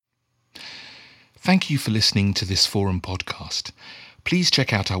Thank you for listening to this Forum podcast. Please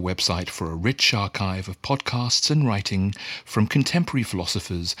check out our website for a rich archive of podcasts and writing from contemporary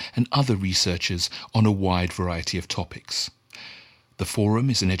philosophers and other researchers on a wide variety of topics. The Forum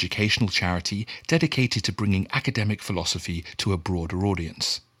is an educational charity dedicated to bringing academic philosophy to a broader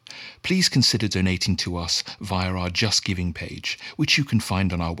audience. Please consider donating to us via our Just Giving page, which you can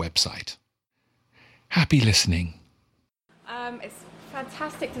find on our website. Happy listening. It's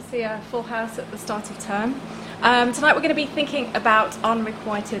fantastic to see a full house at the start of term. Tonight we're going to be thinking about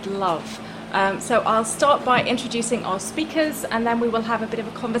unrequited love. So I'll start by introducing our speakers, and then we will have a bit of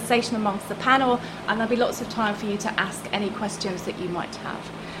a conversation amongst the panel, and there'll be lots of time for you to ask any questions that you might have.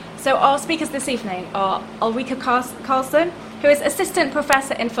 So our speakers this evening are Ulrike Karlsson, who is Assistant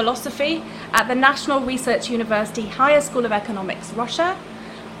Professor in Philosophy at the National Research University Higher School of Economics, Russia;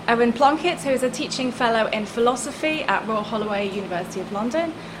 Erin Plunkett, who is a Teaching Fellow in Philosophy at Royal Holloway, University of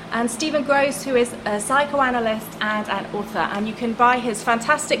London; and Stephen Gross, who is a psychoanalyst and an author. And you can buy his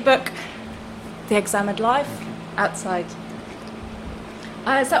fantastic book, The Examined Life, outside.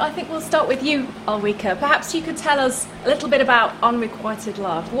 So I think we'll start with you, Ulrike. Perhaps you could tell us a little bit about unrequited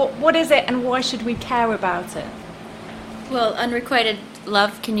love. What is it, and why should we care about it? Well, unrequited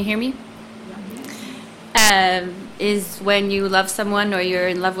love, can you hear me? Is when you love someone or you're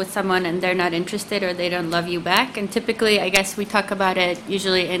in love with someone and they're not interested or they don't love you back. And typically, I guess we talk about it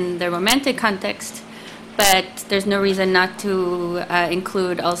usually in the romantic context, but there's no reason not to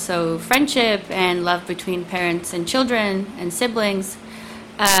include also friendship and love between parents and children and siblings.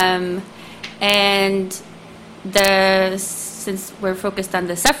 And since we're focused on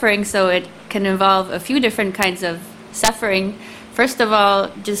the suffering, so it can involve a few different kinds of suffering. First of all,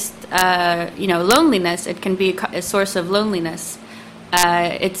 just loneliness. It can be a source of loneliness.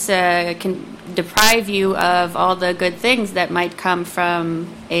 It can deprive you of all the good things that might come from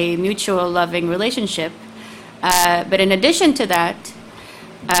a mutual loving relationship. But in addition to that,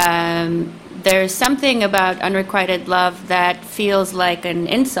 there's something about unrequited love that feels like an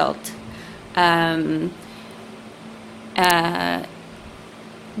insult,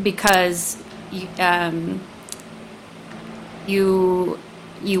 because you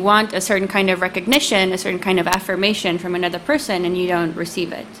want a certain kind of recognition, a certain kind of affirmation from another person, and you don't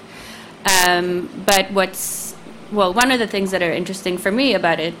receive it. But one of the things that are interesting for me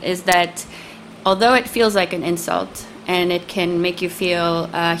about it is that although it feels like an insult and it can make you feel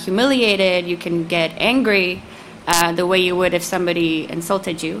humiliated, you can get angry the way you would if somebody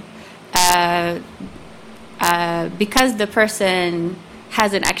insulted you, because the person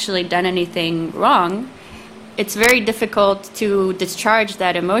hasn't actually done anything wrong, it's very difficult to discharge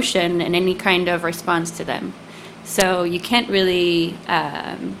that emotion in any kind of response to them. So you can't really,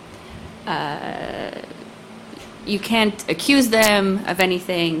 you can't accuse them of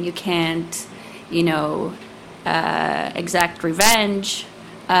anything. You can't, exact revenge.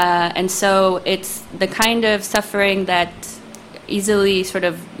 And so it's the kind of suffering that easily sort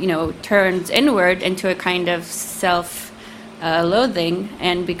of, turns inward into a kind of self-loathing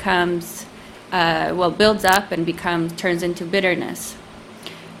and becomes builds up and turns into bitterness.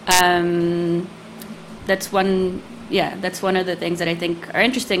 That's one of the things that I think are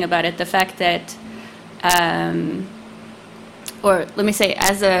interesting about it. The fact that, or let me say,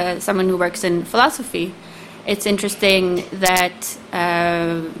 as someone who works in philosophy, it's interesting that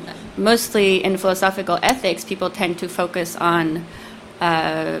mostly in philosophical ethics, people tend to focus on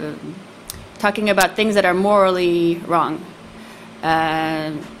talking about things that are morally wrong.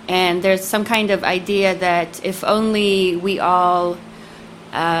 And there's some kind of idea that if only we all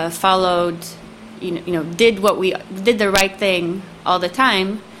followed, did the right thing all the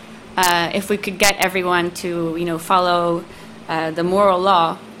time, if we could get everyone to, follow the moral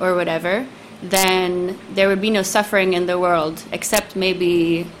law or whatever, then there would be no suffering in the world, except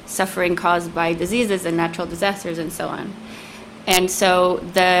maybe suffering caused by diseases and natural disasters and so on. And so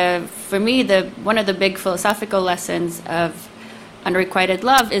for me, one of the big philosophical lessons of unrequited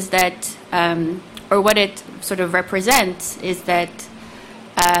love is that, or what it sort of represents, is that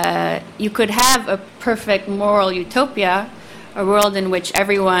you could have a perfect moral utopia, a world in which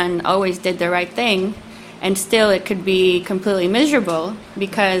everyone always did the right thing, and still it could be completely miserable,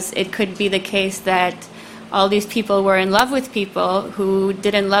 because it could be the case that all these people were in love with people who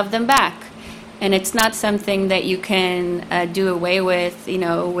didn't love them back. And it's not something that you can do away with,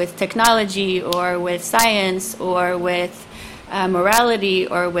 with technology or with science or with morality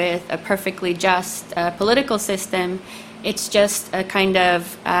or with a perfectly just political system. It's just a kind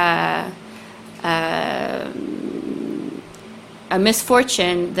of a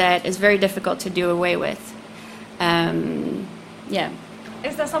misfortune that is very difficult to do away with.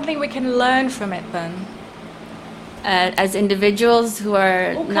 Is there something we can learn from it then? As individuals who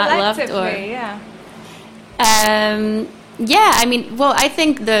are not loved, or yeah. Yeah, I mean, well, I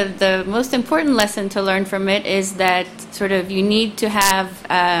think the most important lesson to learn from it is that sort of you need to have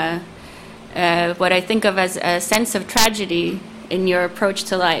what I think of as a sense of tragedy in your approach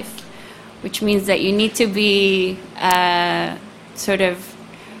to life, which means that you need to be sort of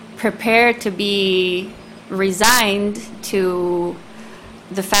prepared to be resigned to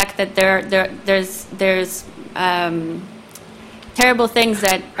the fact that there's terrible things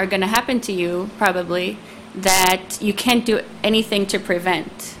that are going to happen to you, probably, that you can't do anything to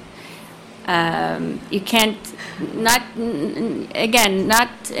prevent. You can't, not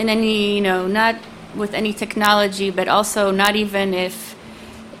in any, not with any technology, but also not even if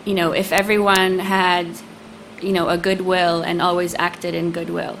everyone had, a goodwill and always acted in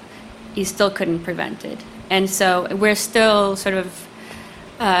goodwill, you still couldn't prevent it. And so we're still sort of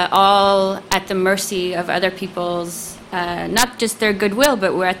all at the mercy of other people's, not just their goodwill,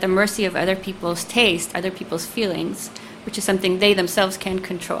 but we're at the mercy of other people's taste, other people's feelings, which is something they themselves can't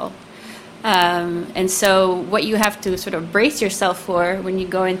control. And so what you have to sort of brace yourself for when you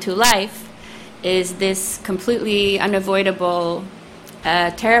go into life is this completely unavoidable,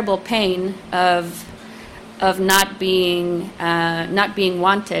 terrible pain of not being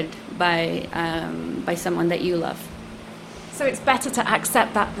wanted by someone that you love. So it's better to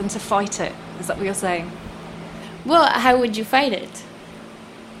accept that than to fight it. Is that what you're saying? Well, how would you fight it?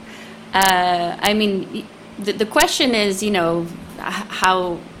 I mean, the question is,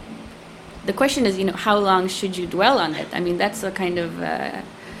 how. The question is, how long should you dwell on it? I mean, that's the kind of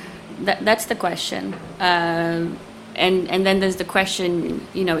that's the question. And then there's the question,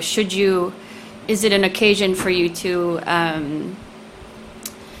 should you? Is it an occasion for you to,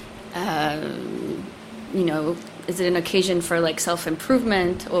 is it an occasion for like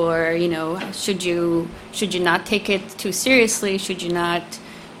self-improvement, or should you not take it too seriously? Should you not,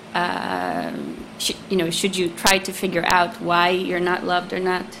 should you try to figure out why you're not loved or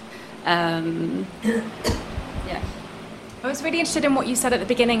not? Yeah. I was really interested in what you said at the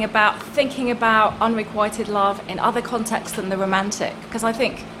beginning about thinking about unrequited love in other contexts than the romantic, because I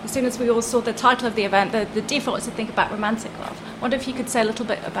think as soon as we all saw the title of the event, the default is to think about romantic love. I wonder if you could say a little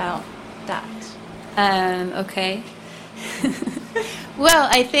bit about that. Okay. Well,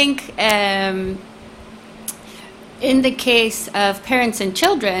 I think in the case of parents and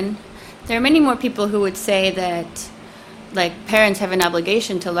children, there are many more people who would say that parents have an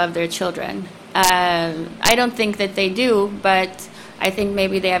obligation to love their children. I don't think that they do, but I think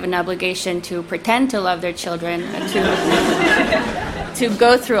maybe they have an obligation to pretend to love their children, to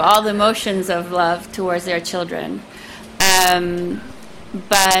go through all the motions of love towards their children.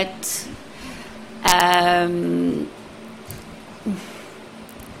 But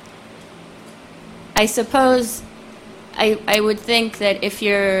I suppose I would think that if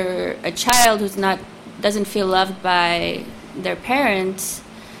you're a child who's doesn't feel loved by their parents,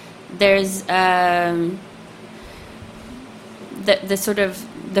 there's the sort of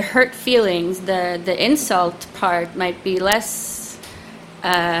the hurt feelings, the insult part might be less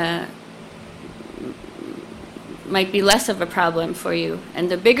of a problem for you,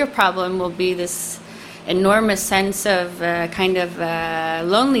 and the bigger problem will be this enormous sense of kind of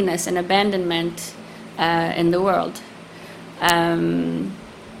loneliness and abandonment in the world,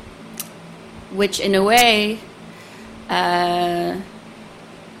 which in a way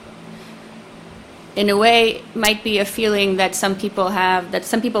might be a feeling that some people have, that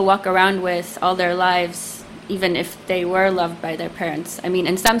some people walk around with all their lives, even if they were loved by their parents. I mean,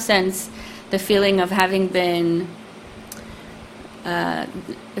 in some sense, the feeling of having been, the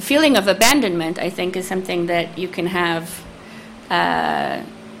feeling of abandonment, I think, is something that you can have,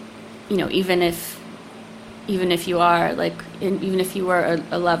 even if you are even if you were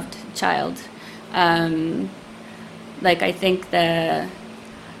a loved child. I think the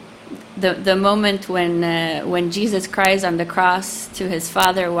moment when Jesus cries on the cross to his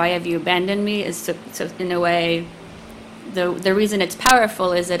Father, "Why have you abandoned me?" is so in a way, the reason it's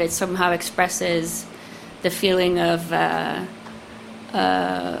powerful is that it somehow expresses the feeling of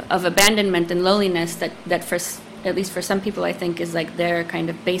abandonment and loneliness that for at least for some people, I think, is like their kind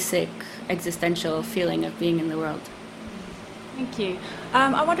of basic existential feeling of being in the world. Thank you.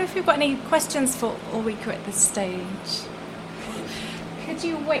 I wonder if you've got any questions for Ulrika at this stage. Could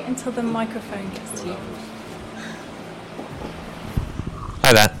you wait until the microphone gets to you?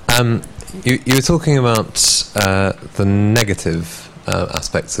 Hi there. You were talking about the negative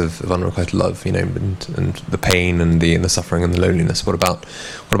aspects of unrequited love, and the pain and the suffering and the loneliness. What about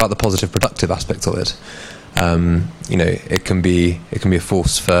the positive, productive aspects of it? It can be a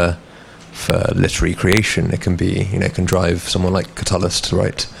force for literary creation. It can be, it can drive someone like Catullus to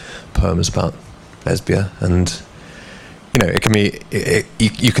write poems about Lesbia, and it can be.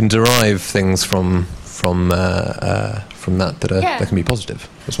 You can derive things from that that can be positive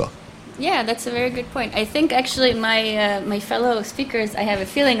as well. Yeah, that's a very good point. I think actually my fellow speakers, I have a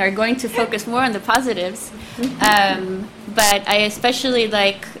feeling, are going to focus more on the positives. But I especially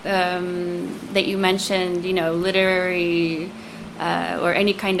like that you mentioned, literary or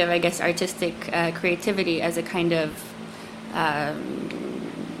any kind of, I guess, artistic creativity as a kind of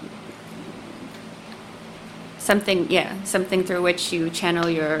something through which you channel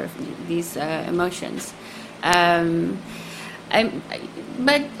these emotions.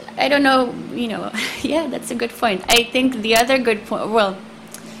 But I don't know, yeah, that's a good point. I think the other good point,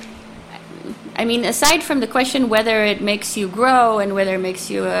 aside from the question whether it makes you grow and whether it makes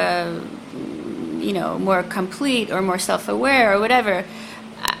you, more complete or more self-aware or whatever,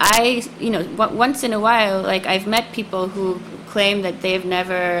 once in a while, like, I've met people who claim that they've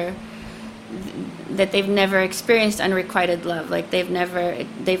never experienced unrequited love. Like,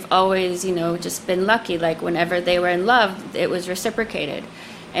 they've always, just been lucky. Like, whenever they were in love, it was reciprocated.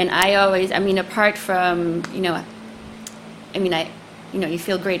 And apart from, you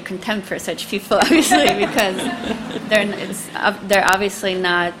feel great contempt for such people, obviously, because they're obviously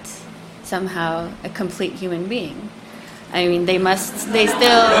not somehow a complete human being. They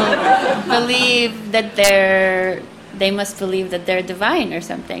still believe that they must believe that they're divine or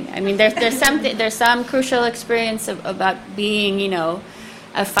something. There's some crucial experience about being,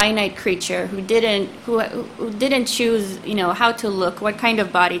 a finite creature who didn't choose, how to look, what kind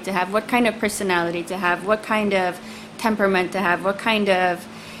of body to have, what kind of personality to have, what kind of temperament to have, what kind of,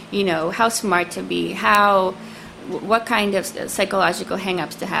 how smart to be, what kind of psychological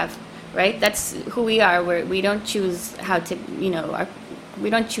hang-ups to have, right? That's who we are. We don't choose how to, we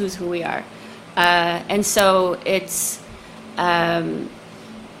don't choose who we are. And so it's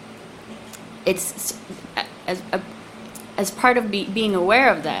as part of being aware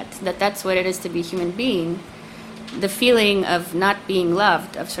of that's what it is to be a human being, the feeling of not being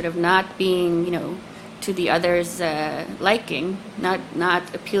loved, of sort of not being, to the other's liking, not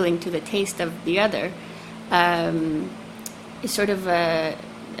appealing to the taste of the other, is sort of I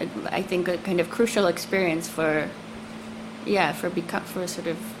think a kind of crucial experience for sort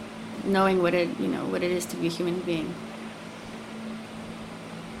of knowing what it is to be a human being.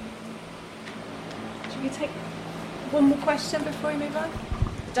 Should we take one more question before we move on?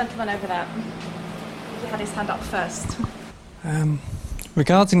 The gentleman over there. He had his hand up first.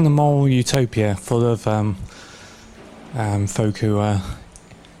 Regarding the moral utopia full of folk who are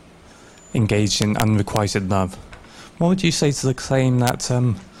engaged in unrequited love, what would you say to the claim that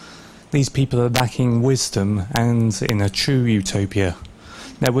these people are lacking wisdom, and in a true utopia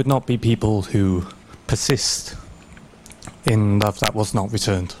there would not be people who persist in love that was not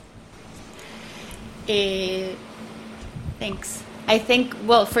returned? Thanks. I think,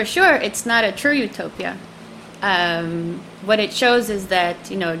 for sure, it's not a true utopia. What it shows is that,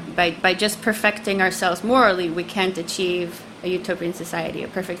 by just perfecting ourselves morally, we can't achieve a utopian society, a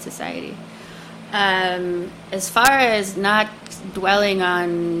perfect society. As far as not dwelling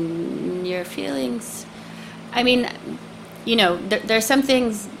on your feelings, there's some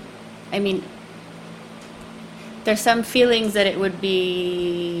things, there's some feelings that it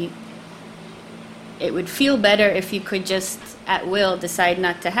would feel better if you could just at will decide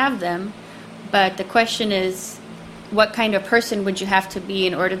not to have them. But the question is, what kind of person would you have to be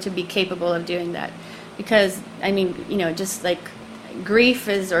in order to be capable of doing that? Because, just like grief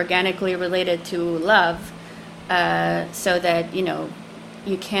is organically related to love, so that,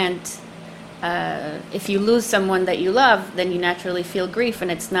 you can't, if you lose someone that you love, then you naturally feel grief, and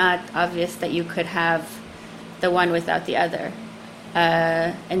it's not obvious that you could have the one without the other.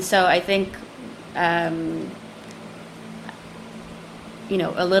 And so I think, a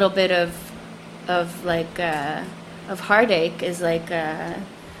little bit of heartache is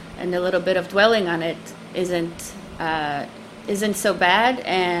and a little bit of dwelling on it isn't so bad,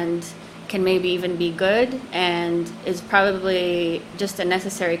 and can maybe even be good, and is probably just a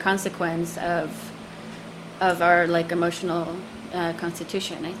necessary consequence of our emotional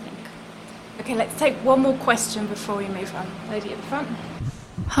constitution, I think. Okay, let's take one more question before we move on. Lady at the front.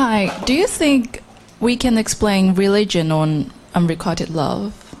 Hi, do you think we can explain religion on unrequited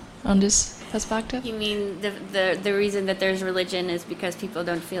love on this perspective? You mean the reason that there's religion is because people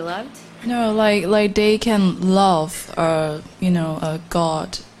don't feel loved? No, like they can love a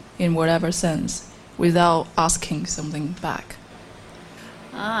God in whatever sense without asking something back.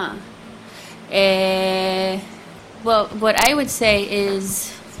 Well, what I would say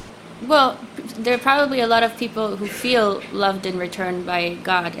is, well, there are probably a lot of people who feel loved in return by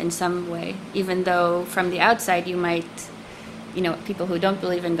God in some way, even though from the outside you might, people who don't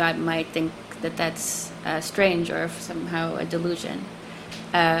believe in God might think that that's strange or somehow a delusion.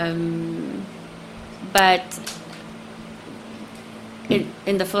 But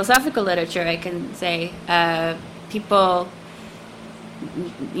in the philosophical literature, I can say people,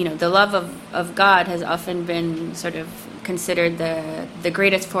 the love of God has often been sort of considered the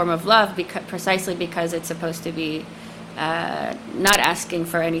greatest form of love, precisely because it's supposed to be not asking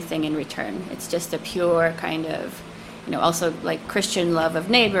for anything in return. It's just a pure kind of, also like Christian love of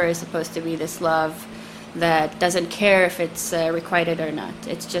neighbor is supposed to be this love that doesn't care if it's requited or not.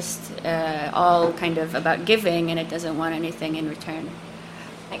 It's just all kind of about giving, and it doesn't want anything in return.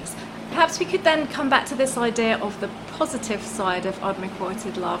 Thanks. Perhaps we could then come back to this idea of the positive side of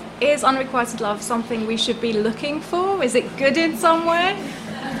unrequited love. Is unrequited love something we should be looking for? Is it good in some way?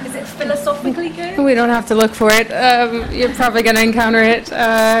 Is it philosophically good? We don't have to look for it. You're probably going to encounter it.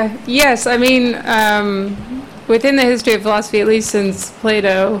 Yes, I mean, within the history of philosophy, at least since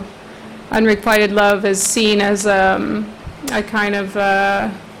Plato, unrequited love is seen as a kind of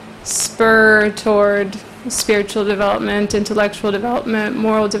spur toward spiritual development, intellectual development,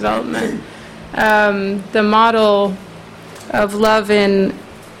 moral development. The model of love in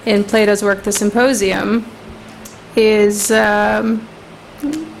Plato's work, The Symposium, is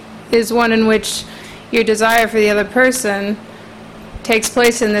one in which your desire for the other person takes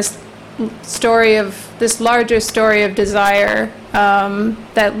place in this larger story of desire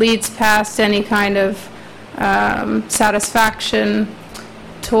that leads past any kind of satisfaction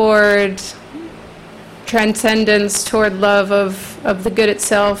toward transcendence, toward love of the good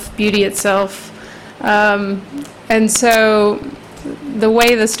itself, beauty itself. And so the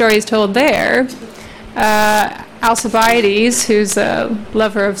way the story is told there, Alcibiades, who's a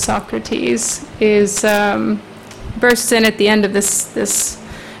lover of Socrates, bursts in at the end of this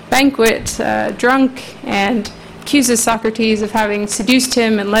banquet, drunk, and accuses Socrates of having seduced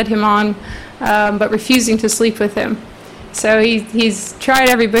him and led him on, but refusing to sleep with him. So he's tried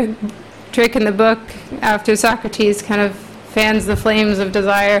every trick in the book after Socrates kind of fans the flames of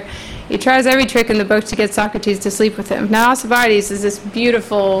desire. He tries every trick in the book to get Socrates to sleep with him. Now Alcibiades is this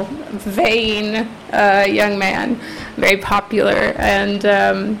beautiful, vain young man, very popular,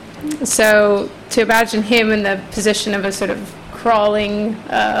 and so to imagine him in the position of a sort of crawling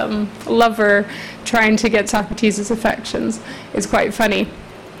lover trying to get Socrates' affections is quite funny.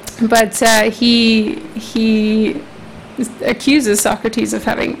 But he accuses Socrates of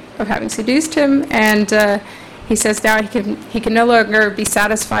having seduced him, and he says now he can no longer be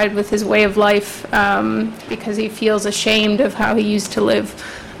satisfied with his way of life because he feels ashamed of how he used to live,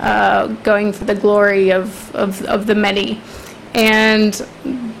 going for the glory of the many. And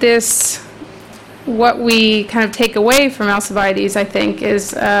this, what we kind of take away from Alcibiades, I think,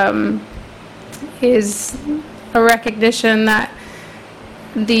 is a recognition that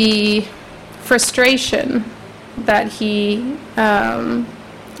the frustration that he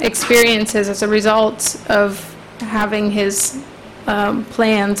experiences as a result of having his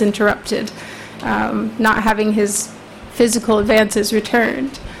plans interrupted, not having his physical advances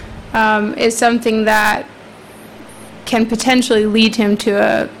returned, is something that can potentially lead him to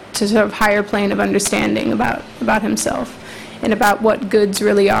a sort of higher plane of understanding about himself and about what goods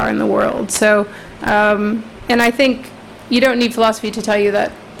really are in the world. So, and I think you don't need philosophy to tell you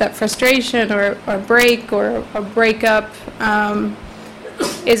that frustration or break or breakup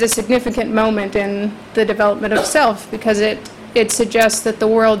is a significant moment in the development of self, because it suggests that the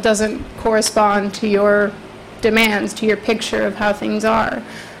world doesn't correspond to your demands, to your picture of how things are.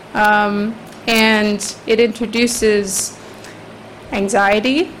 And it introduces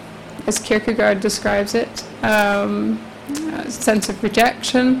anxiety, as Kierkegaard describes it, a sense of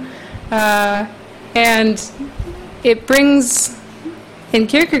rejection, and it brings, in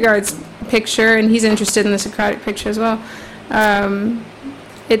Kierkegaard's picture, and he's interested in the Socratic picture as well,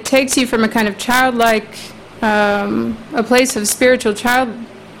 it takes you from a kind of childlike, a place of spiritual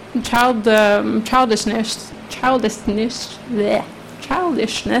childishness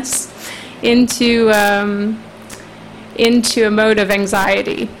into a mode of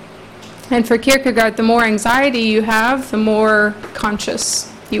anxiety. And for Kierkegaard, the more anxiety you have, the more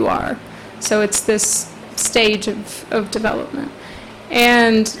conscious you are. So it's this stage of development.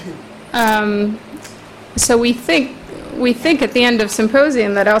 And so we think at the end of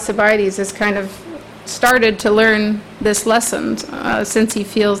Symposium that Alcibiades has kind of started to learn this lesson, since he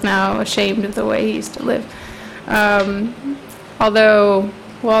feels now ashamed of the way he used to live. Although,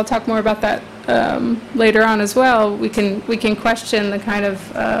 well, I'll talk more about that later on as well, we can question the kind of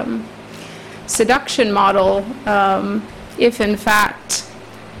seduction model, if in fact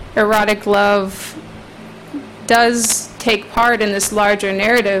erotic love does take part in this larger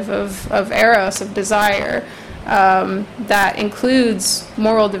narrative of eros, of desire, that includes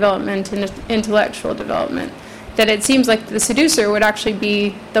moral development and intellectual development, that it seems like the seducer would actually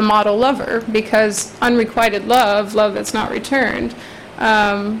be the model lover, because unrequited love that's not returned,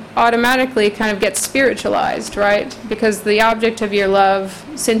 automatically kind of gets spiritualized, right? Because the object of your love,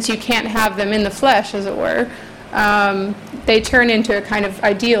 since you can't have them in the flesh, as it were, they turn into a kind of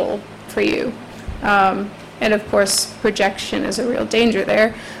ideal for you. And of course, projection is a real danger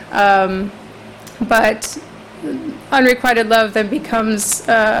there. But unrequited love then becomes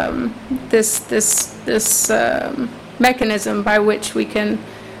this mechanism by which we can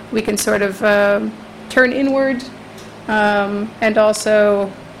sort of turn inward, and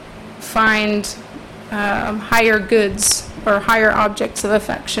also find higher goods or higher objects of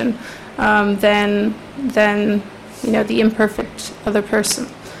affection than the imperfect other person.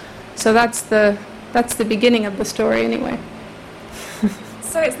 So that's the beginning of the story, anyway.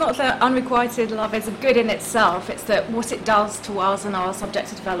 So it's not that unrequited love is a good in itself, it's that what it does to us and our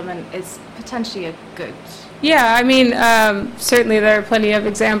subjective development is potentially a good. Yeah, I mean, certainly there are plenty of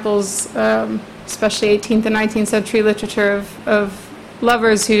examples, especially 18th and 19th century literature of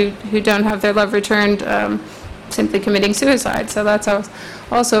lovers who don't have their love returned, simply committing suicide. So that's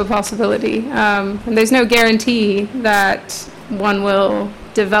also a possibility. And there's no guarantee that one will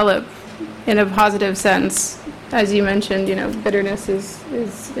develop in a positive sense. As you mentioned, bitterness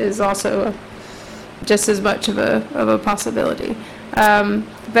is also just as much of a possibility. But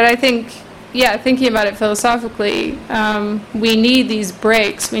I think, thinking about it philosophically, we need these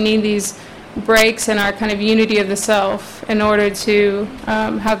breaks. We need these breaks in our kind of unity of the self in order to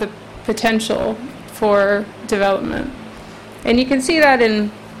have the potential for development. And you can see that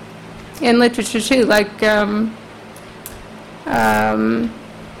in literature too. Like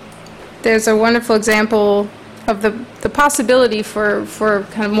there's a wonderful example of the possibility for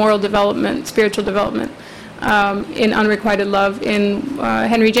kind of moral development, spiritual development, in unrequited love in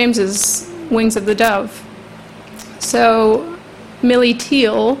Henry James's Wings of the Dove. So Millie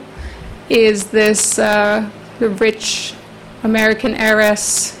Teal is this rich American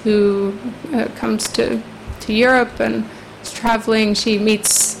heiress who comes to Europe and is traveling. She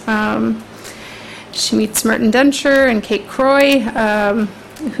meets Merton Densher and Kate Croy,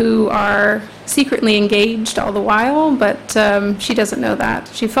 who are secretly engaged all the while, but she doesn't know that.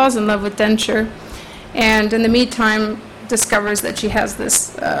 She falls in love with Densher, and in the meantime discovers that she has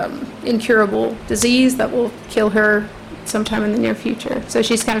this incurable disease that will kill her sometime in the near future. So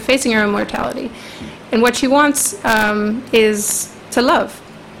she's kind of facing her own mortality. And what she wants is to love.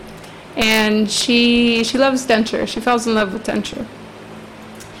 And she loves Densher. She falls in love with Densher.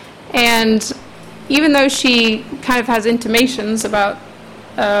 And even though she kind of has intimations about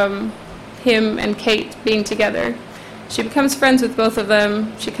him and Kate being together, she becomes friends with both of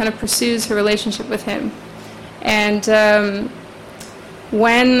them. She kind of pursues her relationship with him. And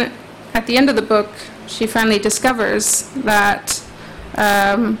when, at the end of the book, she finally discovers that,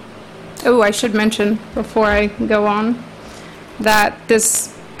 I should mention before I go on, that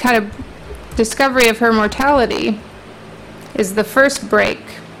this kind of discovery of her mortality is the first break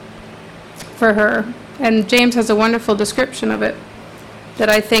for her. And James has a wonderful description of it that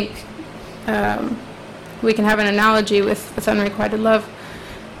I think we can have an analogy with unrequited love.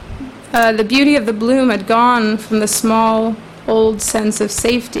 The beauty of the bloom had gone from the small, old sense of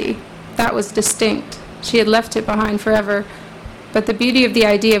safety. That was distinct. She had left it behind forever. But the beauty of the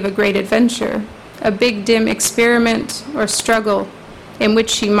idea of a great adventure, a big, dim experiment or struggle in which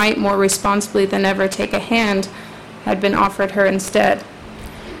she might more responsibly than ever take a hand, had been offered her instead.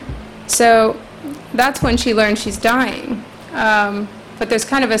 So that's when she learned she's dying. But there's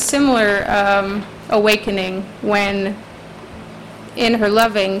kind of a similar awakening when, in her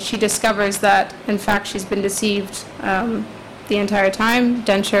loving, she discovers that, in fact, she's been deceived the entire time.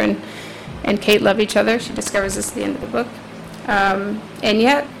 Densher and Kate love each other. She discovers this at the end of the book. And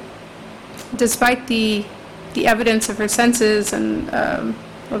yet, despite the evidence of her senses and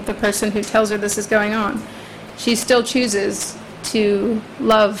of the person who tells her this is going on, she still chooses to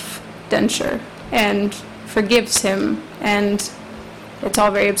love Densher and forgives him. And it's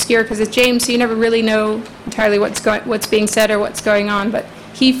all very obscure because it's James, so you never really know entirely what's being said or what's going on. But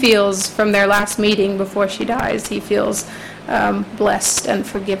he feels, from their last meeting before she dies, he feels blessed and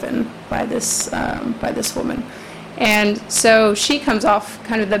forgiven by this woman. And so she comes off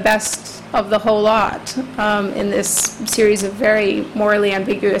kind of the best of the whole lot in this series of very morally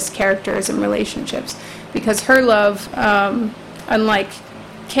ambiguous characters and relationships, because her love, unlike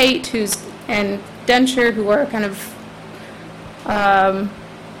Kate and Densher, who are kind of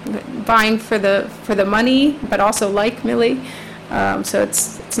vying for the money, but also like Millie, so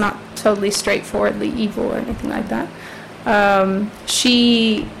it's not totally straightforwardly evil or anything like that.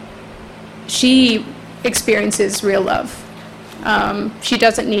 She experiences real love. She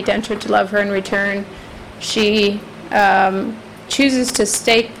doesn't need Densher to love her in return. She chooses to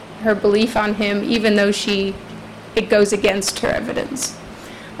stake her belief on him, even though it goes against her evidence.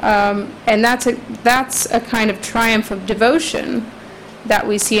 And that's a kind of triumph of devotion that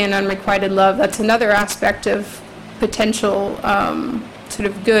we see in Unrequited Love. That's another aspect of potential sort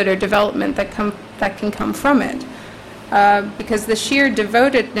of good or development that can come from it. Because the sheer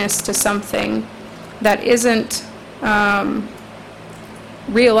devotedness to something that isn't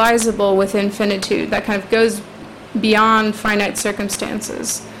realizable with infinitude, that kind of goes beyond finite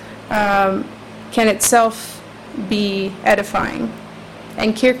circumstances, can itself be edifying.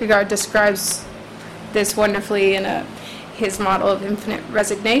 And Kierkegaard describes this wonderfly in his model of infinite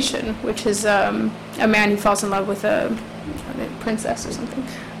resignation, which is a man who falls in love with a princess or something,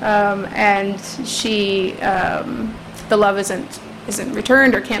 and the love isn't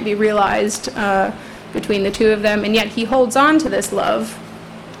returned or can't be realized between the two of them, and yet he holds on to this love,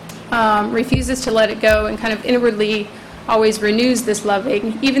 refuses to let it go, and kind of inwardly always renews this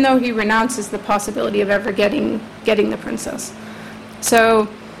loving, even though he renounces the possibility of ever getting the princess. So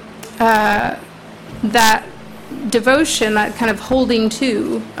that devotion, that kind of holding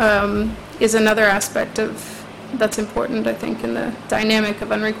to, is another aspect that's important, I think, in the dynamic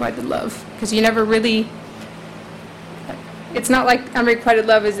of unrequited love, because you never really. It's not like unrequited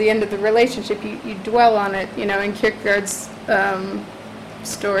love is the end of the relationship. You dwell on it, in Kierkegaard's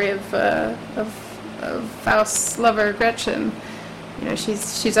story of Faust's lover Gretchen.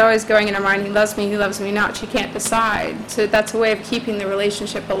 She's always going in her mind, he loves me not. She can't decide. So that's a way of keeping the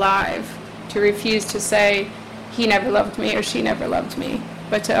relationship alive, to refuse to say he never loved me or she never loved me,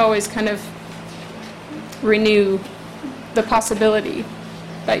 but to always kind of renew the possibility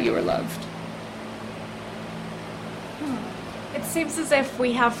that you were loved. It seems as if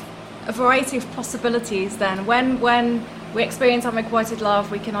we have a variety of possibilities then. When we experience unrequited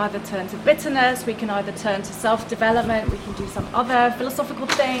love, we can either turn to bitterness, we can either turn to self-development, we can do some other philosophical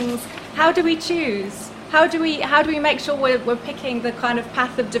things. How do we choose? How do we make sure we're picking the kind of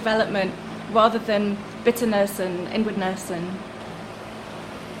path of development rather than bitterness and inwardness? And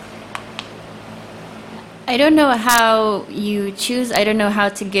I don't know how you choose. I don't know how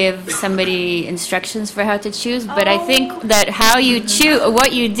to give somebody instructions for how to choose, but I think that how you choose,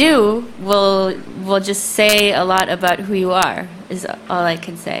 what you do, will just say a lot about who you are, is all I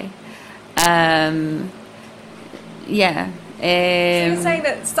can say. Yeah. So you're saying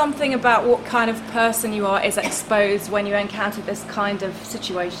that something about what kind of person you are is exposed when you encounter this kind of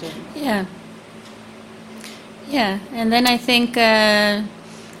situation? Yeah. Yeah, and then I think a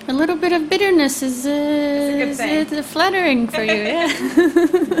little bit of bitterness is flattering for you, yeah.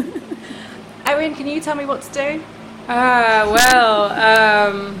 Irene, can you tell me what to do?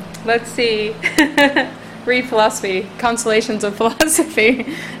 Let's see. Read philosophy, Consolations of Philosophy.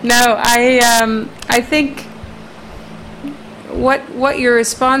 No, I think what your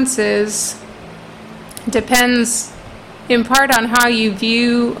response is depends in part on how you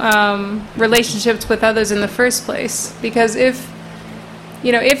view relationships with others in the first place. Because if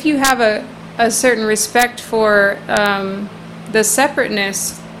you have a certain respect for the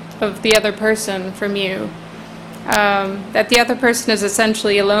separateness of the other person from you, that the other person is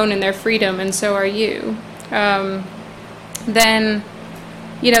essentially alone in their freedom, and so are you, then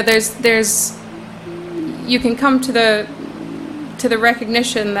there's you can come to the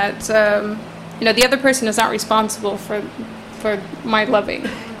recognition that the other person is not responsible for my loving,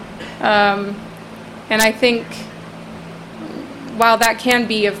 and I think while that can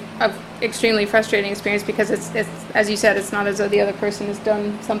be of extremely frustrating experience, because it's as you said, it's not as though the other person has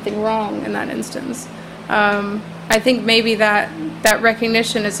done something wrong in that instance. I think maybe that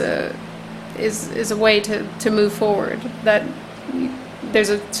recognition is a way to move forward. That there's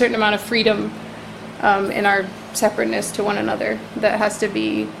a certain amount of freedom in our separateness to one another that has to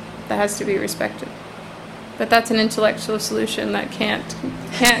be respected. But that's an intellectual solution that can't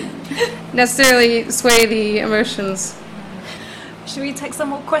necessarily sway the emotions. Should we take some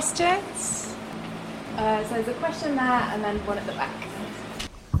more questions? So there's a question there, and then one at the back.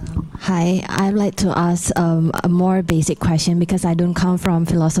 Hi, I'd like to ask a more basic question because I don't come from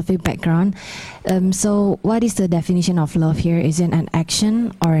philosophy background. So what is the definition of love here? Is it an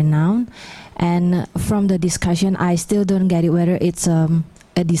action or a noun? And from the discussion, I still don't get it whether it's a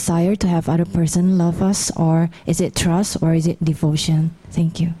desire to have other person love us, or is it trust, or is it devotion?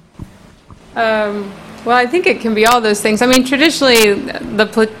 Thank you. Well, I think it can be all those things. I mean, traditionally, the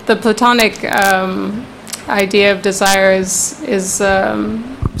Platonic idea of desire is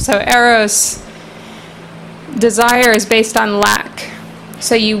so eros. Desire is based on lack.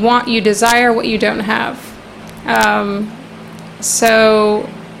 So you desire what you don't have. So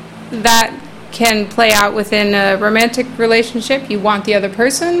that can play out within a romantic relationship. You want the other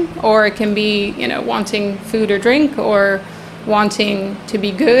person, or it can be, wanting food or drink, or wanting to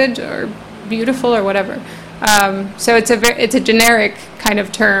be good or beautiful or whatever. So it's a generic kind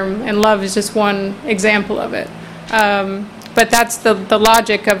of term, and love is just one example of it. But that's the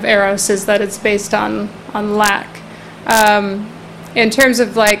logic of eros, is that it's based on lack. In terms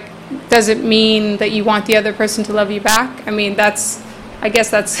of does it mean that you want the other person to love you back? I mean, I guess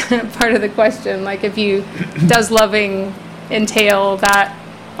that's part of the question. Does loving entail that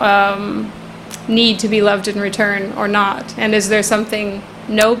need to be loved in return or not? And is there something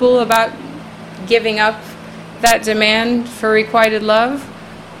noble about giving up that demand for requited love?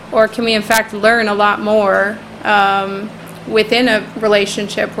 Or can we in fact learn a lot more within a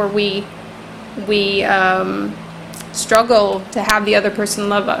relationship where we struggle to have the other person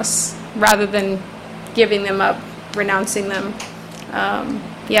love us rather than giving them up, renouncing them? I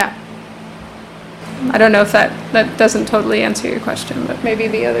don't know if that doesn't totally answer your question, but maybe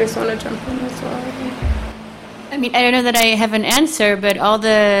the others want to jump in as well. I mean, I don't know that I have an answer, but all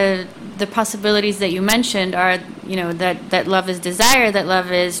the possibilities that you mentioned are, that love is desire, that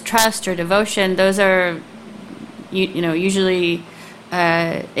love is trust or devotion. Those are, usually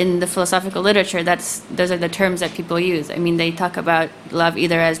in the philosophical literature, those are the terms that people use. I mean, they talk about love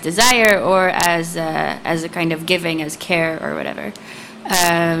either as desire or as a kind of giving, as care or whatever.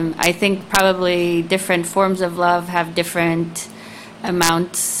 I think probably different forms of love have different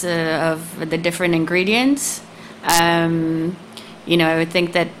amounts of the different ingredients. I would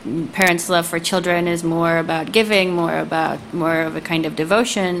think that parents' love for children is more about giving, more of a kind of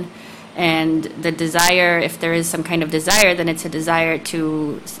devotion. And the desire, if there is some kind of desire, then it's a desire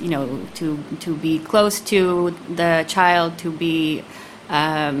to be close to the child, to be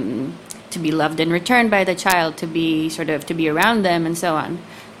loved in return by the child, to be around them, and so on.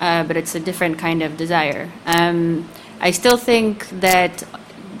 But it's a different kind of desire. I still think that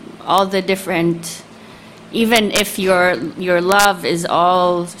all the different, even if your love is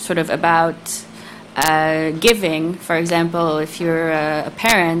all sort of about giving, for example, if you're a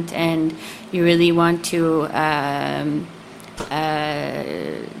parent and you really want to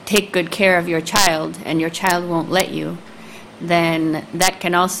take good care of your child and your child won't let you, then that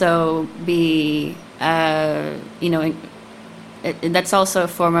can also be, that's also a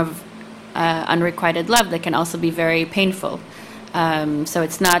form of unrequited love that can also be very painful. So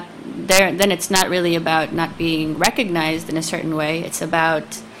it's not there. Then it's not really about not being recognized in a certain way. It's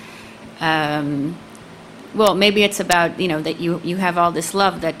about, maybe it's about that you have all this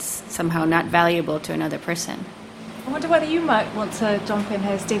love that's somehow not valuable to another person. I wonder whether you might want to jump in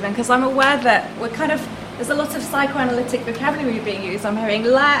here, Stephen, because I'm aware that there's a lot of psychoanalytic vocabulary being used. I'm hearing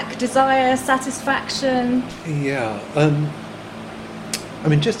lack, desire, satisfaction. Yeah. I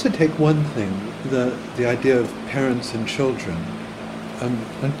mean, just to take one thing, the idea of parents and children.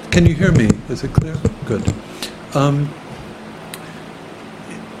 Can you hear me? Is it clear? Good.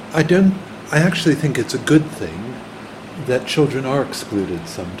 I actually think it's a good thing that children are excluded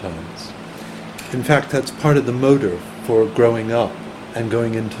sometimes. In fact, that's part of the motive for growing up and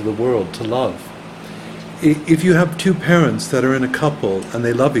going into the world to love. If you have two parents that are in a couple and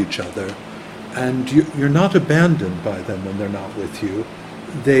they love each other, and you're not abandoned by them when they're not with you,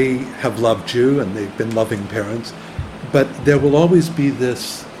 they have loved you and they've been loving parents, but there will always be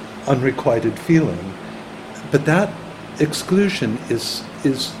this unrequited feeling. But that exclusion is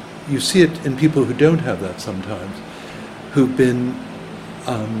you see it in people who don't have that sometimes, who've been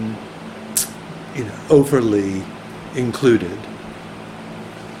overly included.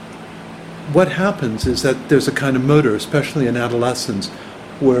 What happens is that there's a kind of motor, especially in adolescence,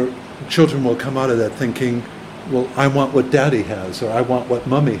 where children will come out of that thinking, well, I want what daddy has, or I want what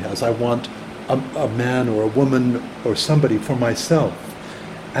mommy has. I want a man or a woman or somebody for myself.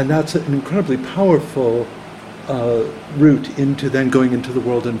 And that's an incredibly powerful route into then going into the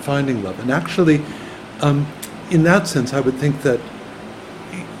world and finding love. And actually, in that sense, I would think that,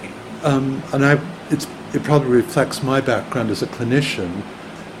 it probably reflects my background as a clinician,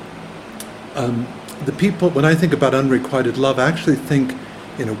 The people, when I think about unrequited love, I actually think,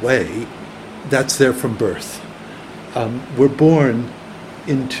 in a way, that's there from birth. We're born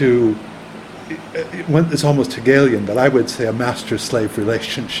into, it's almost Hegelian, but I would say a master-slave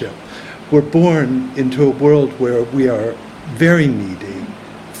relationship. We're born into a world where we are very needy,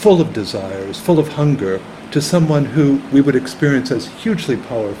 full of desires, full of hunger, to someone who we would experience as hugely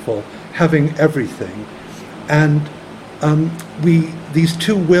powerful, having everything. And these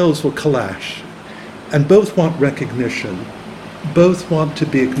two wills will clash, and both want recognition, both want to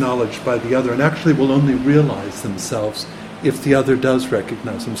be acknowledged by the other, and actually will only realize themselves if the other does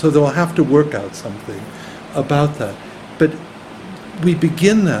recognize them. So they'll have to work out something about that. But we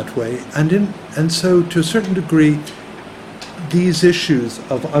begin that way, and so to a certain degree, these issues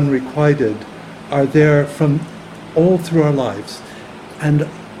of unrequited are there from all through our lives, and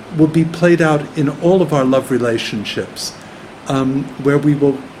will be played out in all of our love relationships, where we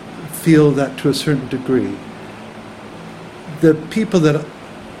will feel that to a certain degree. The people that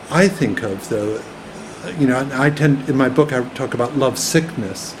I think of, though, and I tend, in my book, I talk about love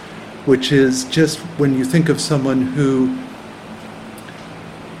sickness, which is just when you think of someone who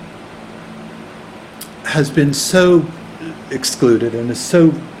has been so excluded and is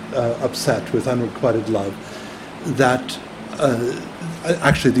so upset with unrequited love that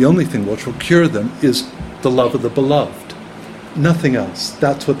actually the only thing which will cure them is the love of the beloved. Nothing else.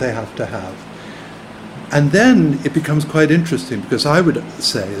 That's what they have to have. And then it becomes quite interesting, because I would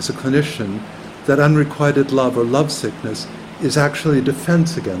say, as a clinician, that unrequited love or love sickness is actually a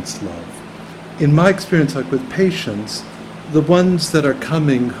defense against love. In my experience, like with patients, the ones that are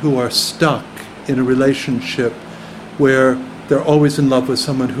coming who are stuck in a relationship where they're always in love with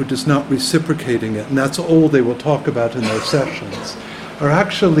someone who does not reciprocating it, and that's all they will talk about in their sessions, are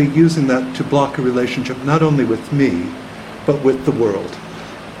actually using that to block a relationship not only with me, but with the world.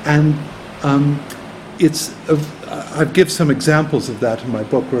 And I give some examples of that in my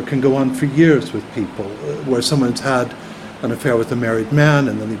book, where it can go on for years with people, where someone's had an affair with a married man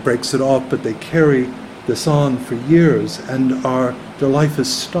and then he breaks it off, but they carry this on for years and their life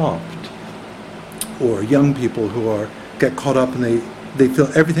is stopped. Or young people who get caught up and they feel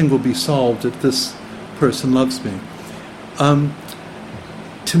everything will be solved if this person loves me.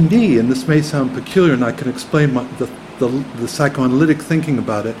 To me, and this may sound peculiar, and I can explain the psychoanalytic thinking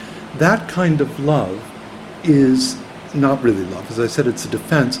about it, that kind of love is not really love. As I said, it's a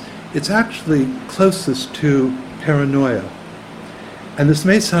defense. It's actually closest to paranoia. And this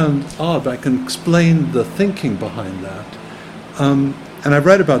may sound odd, but I can explain the thinking behind that. And I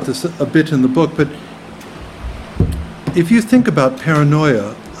write about this a bit in the book, but if you think about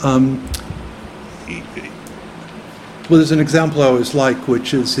paranoia, well, there's an example I always like,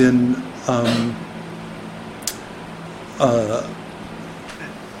 which is in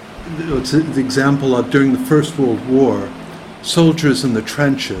it's the example of during the First World War, soldiers in the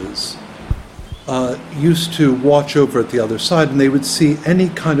trenches used to watch over at the other side, and they would see any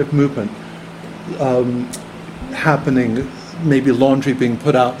kind of movement happening, maybe laundry being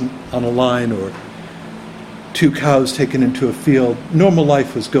put out on a line or two cows taken into a field. Normal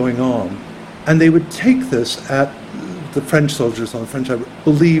life was going on. And they would take this at the French soldiers on the French side,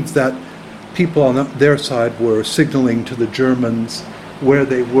 believed that people on their side were signaling to the Germans where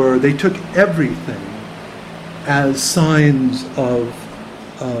they were. They took everything as signs of...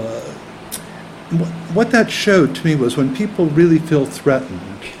 what that showed to me was when people really feel threatened,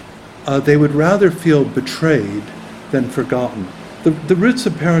 they would rather feel betrayed than forgotten. The roots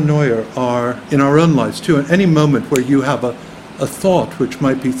of paranoia are in our own lives too. At any moment where you have a thought which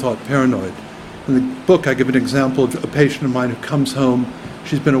might be thought paranoid. In the book I give an example of a patient of mine who comes home.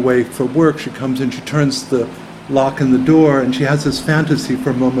 She's been away for work. She comes in, she turns the lock in the door, and she has this fantasy for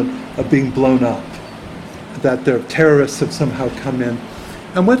a moment of being blown up, that the terrorists have somehow come in.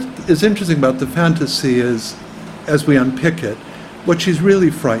 And what is interesting about the fantasy is, as we unpick it, what she's really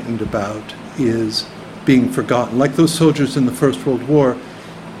frightened about is being forgotten. Like those soldiers in the First World War,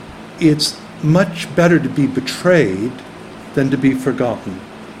 it's much better to be betrayed than to be forgotten.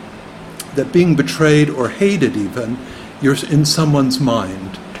 That being betrayed or hated even, you're in someone's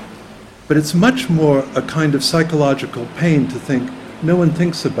mind. But it's much more a kind of psychological pain to think, no one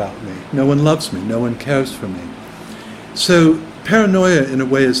thinks about me, no one loves me, no one cares for me. So paranoia, in a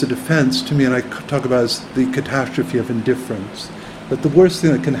way, is a defense to me, and I talk about as the catastrophe of indifference. That the worst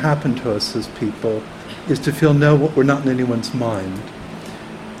thing that can happen to us as people is to feel, no, we're not in anyone's mind.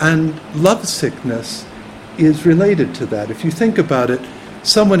 And love sickness is related to that. If you think about it,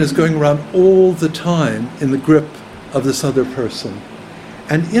 someone is going around all the time in the grip of this other person.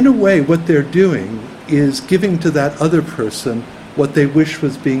 And in a way, what they're doing is giving to that other person what they wish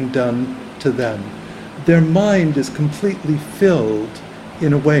was being done to them. Their mind is completely filled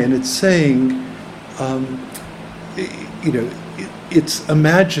in a way, and it's saying, it's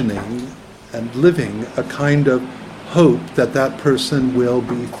imagining and living a kind of hope that that person will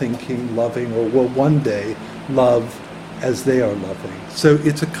be thinking, loving, or will one day love as they are loving. So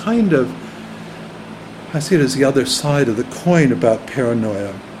it's a kind of, I see it as the other side of the coin about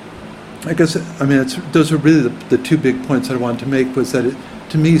paranoia. I guess, those are really the two big points I wanted to make, was that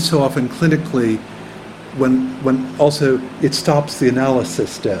to me, so often clinically, when also it stops the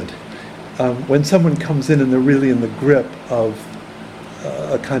analysis dead. When someone comes in and they're really in the grip of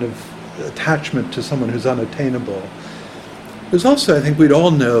a kind of attachment to someone who's unattainable, there's also, I think we'd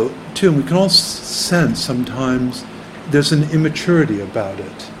all know, too, and we can all sense sometimes there's an immaturity about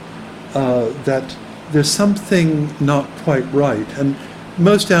it, that there's something not quite right. And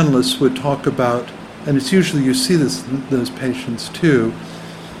most analysts would talk about, and it's usually, you see this in those patients too,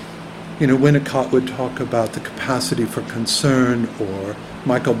 Winnicott would talk about the capacity for concern, or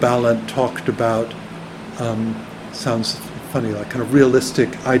Michael Balint talked about, sounds funny, like kind of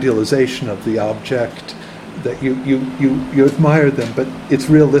realistic idealization of the object, that you admire them, but it's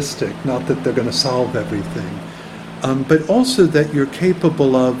realistic, not that they're going to solve everything. But also that you're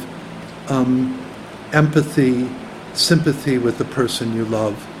capable of empathy, sympathy with the person you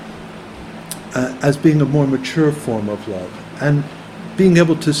love, as being a more mature form of love. And being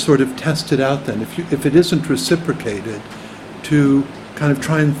able to sort of test it out then, if it isn't reciprocated, to kind of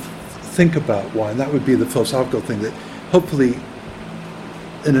try and think about why. And that would be the philosophical thing, that hopefully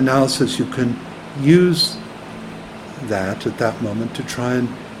in analysis you can use that at that moment to try and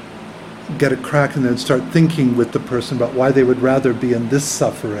get a crack and then start thinking with the person about why they would rather be in this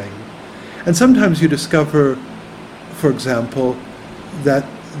suffering. And sometimes you discover, for example, that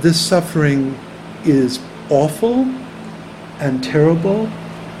this suffering is awful and terrible,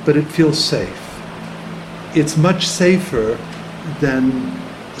 but it feels safe. It's much safer than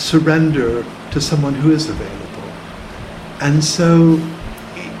surrender to someone who is available. And so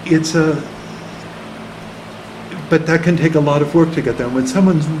but that can take a lot of work to get there. And when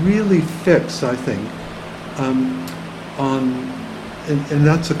someone's really fixed, I think, and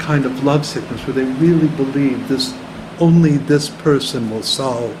that's a kind of love sickness where they really believe only this person will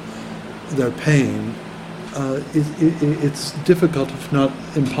solve their pain, it's difficult, if not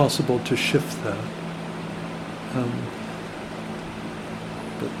impossible, to shift that.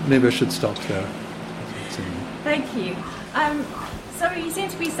 But maybe I should stop there. Thank you. So you seem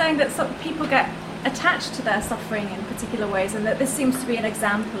to be saying that some people get attached to their suffering in particular ways, and that this seems to be an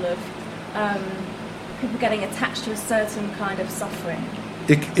example of people getting attached to a certain kind of suffering.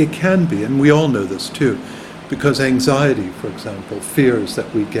 It can be, and we all know this too, because anxiety, for example, fears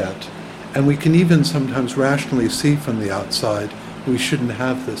that we get, and we can even sometimes rationally see from the outside we shouldn't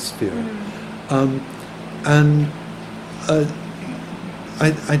have this fear.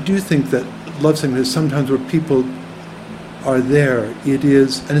 I do think that love sickness is sometimes where people are there. It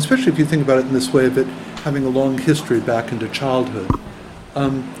is, and especially if you think about it in this way of it having a long history back into childhood,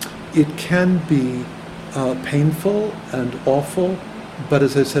 it can be painful and awful, but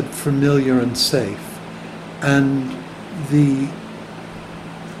as I said, familiar and safe. And the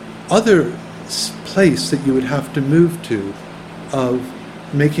other place that you would have to move to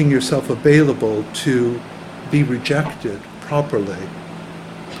of making yourself available to be rejected properly,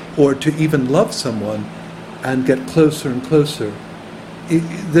 or to even love someone and get closer and closer.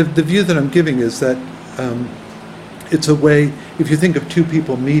 The view that I'm giving is that it's a way, if you think of two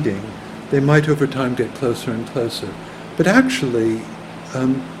people meeting, they might over time get closer and closer. But actually,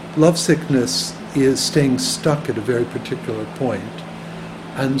 love sickness is staying stuck at a very particular point.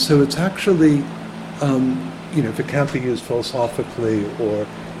 And so it's actually, if it can't be used philosophically, or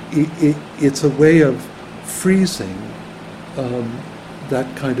it's a way of freezing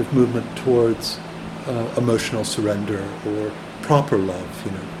that kind of movement towards emotional surrender or proper love,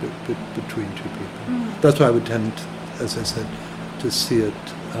 between two people. That's why I would tend, as I said, to see it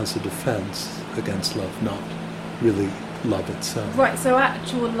as a defense against love, not really love itself. Right, so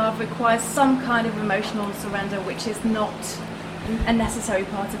actual love requires some kind of emotional surrender, which is not a necessary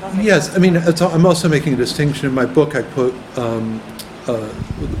part of our Yes, I'm also making a distinction. In my book, I quote the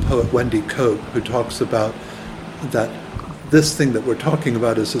poet Wendy Cope, who talks about that this thing that we're talking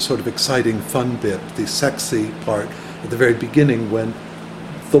about is a sort of exciting, fun bit, the sexy part at the very beginning when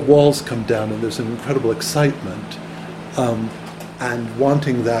the walls come down and there's an incredible excitement, and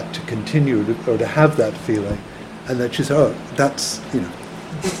wanting that to continue or to have that feeling. And that she said, that's,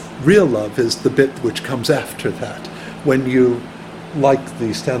 real love is the bit which comes after that, when you, like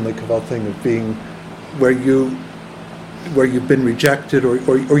the Stanley Cavell thing of being, where you where you've been rejected or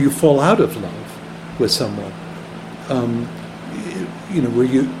you fall out of love with someone. Where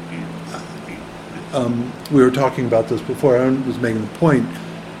you, we were talking about this before. Aaron was making the point,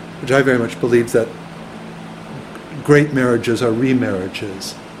 which I very much believe, that great marriages are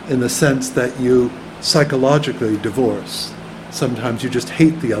remarriages, in the sense that you psychologically divorce. Sometimes you just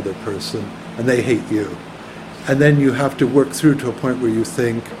hate the other person and they hate you. And then you have to work through to a point where you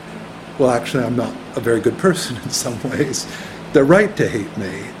think, well, actually, I'm not a very good person in some ways. They're right to hate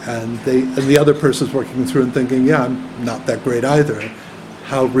me. And the other person's working through and thinking, yeah, I'm not that great either.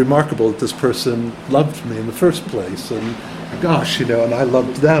 How remarkable that this person loved me in the first place. And gosh, and I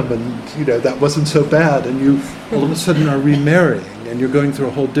loved them, and, that wasn't so bad. And you all of a sudden are remarrying, and you're going through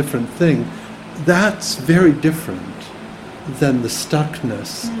a whole different thing. That's very different than the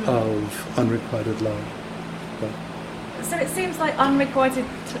stuckness of unrequited love. So it seems like unrequited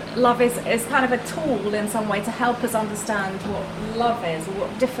love is kind of a tool in some way to help us understand what love is, or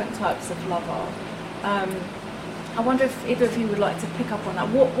what different types of love are. I wonder if either of you would like to pick up on that.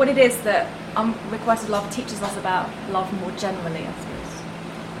 What it is that unrequited love teaches us about love more generally, I suppose.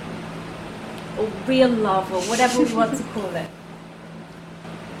 Or real love, or whatever we want to call it.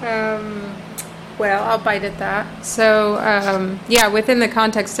 Well, I'll bite at that. So, within the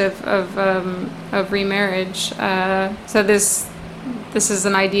context of remarriage, so this is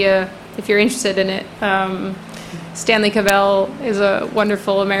an idea, if you're interested in it. Stanley Cavell is a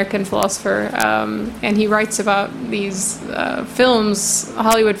wonderful American philosopher, and he writes about these films,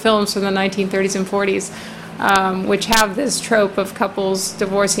 Hollywood films from the 1930s and 40s, which have this trope of couples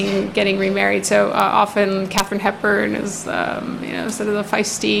divorcing, getting remarried. So often Katharine Hepburn is, sort of the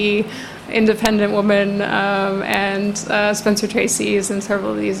feisty, independent woman, and Spencer Tracy is in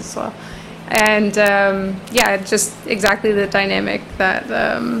several of these as well. And just exactly the dynamic that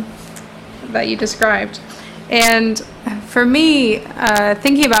you described. And for me,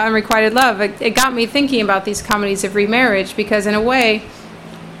 thinking about unrequited love, it got me thinking about these comedies of remarriage, because in a way,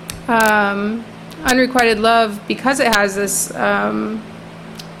 unrequited love, because it has this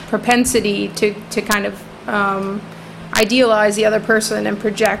propensity to kind of idealize the other person and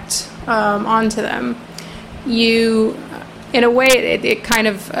project onto them, in a way, it kind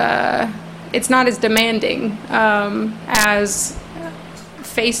of, it's not as demanding as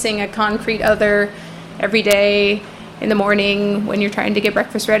facing a concrete other every day in the morning when you're trying to get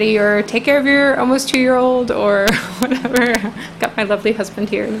breakfast ready, or take care of your almost 2-year-old, or whatever. Got my lovely husband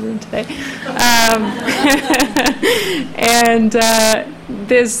here in the room today. And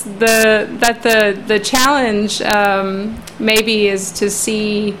the challenge maybe is to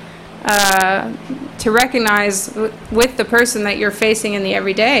see, to recognize with the person that you're facing in the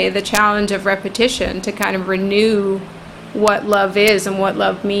everyday, the challenge of repetition, to kind of renew what love is and what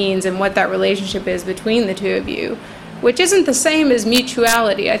love means and what that relationship is between the two of you, which isn't the same as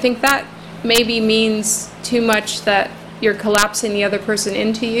mutuality. I think that maybe means too much, that you're collapsing the other person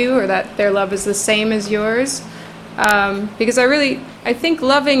into you, or that their love is the same as yours. Because I think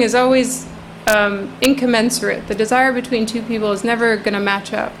loving is always incommensurate. The desire between two people is never going to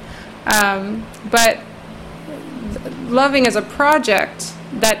match up. But loving as a project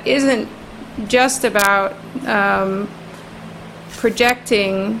that isn't just about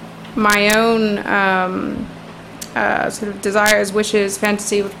projecting my own sort of desires, wishes,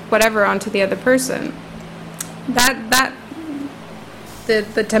 fantasy, whatever onto the other person. That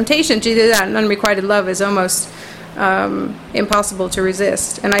the temptation to do that in unrequited love is almost impossible to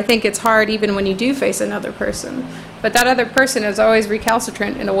resist. And I think it's hard even when you do face another person. But that other person is always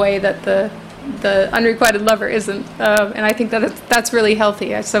recalcitrant in a way that the unrequited lover isn't. And I think that that's really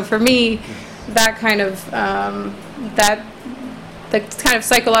healthy. So for me, that kind of the kind of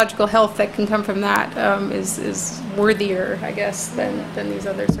psychological health that can come from that is worthier, I guess, than these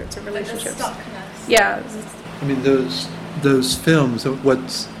other sorts of relationships. Like the stuckness. Yeah. I mean, those films,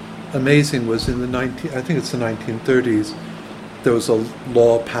 what's amazing was in the 1930s, there was a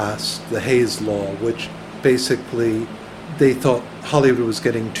law passed, the Hayes Law, which basically they thought Hollywood was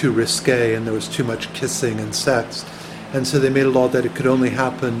getting too risque and there was too much kissing and sex. And so they made a law that it could only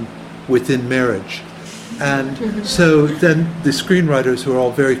happen within marriage. And so then the screenwriters, who are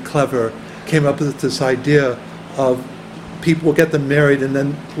all very clever, came up with this idea of people will get them married and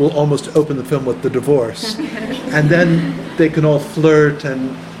then we'll almost open the film with the divorce. And then they can all flirt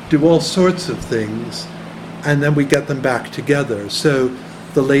and do all sorts of things, and then we get them back together. So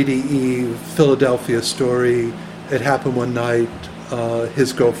the Lady Eve, Philadelphia Story, It Happened One Night,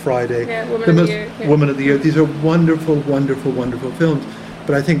 His Girl Friday, Woman of the Year. These are wonderful, wonderful, wonderful films.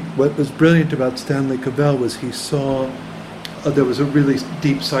 But I think what was brilliant about Stanley Cavell was he saw there was a really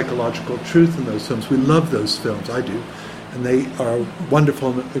deep psychological truth in those films. We love those films, I do. and they are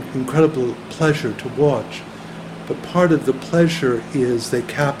wonderful and an incredible pleasure to watch. But part of the pleasure is they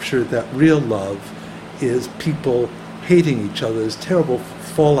capture that real love is people hating each other. There's terrible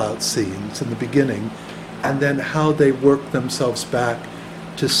fallout scenes in the beginning, and then how they work themselves back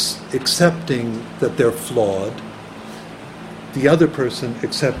to accepting that they're flawed, the other person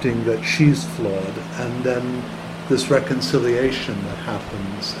accepting that she's flawed, and then this reconciliation that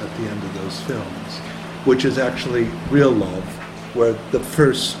happens at the end of those films, which is actually real love, where the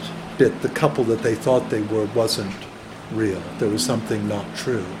first bit, the couple that they thought they were, wasn't real. There was something not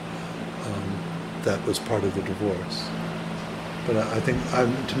true that was part of the divorce. But I think,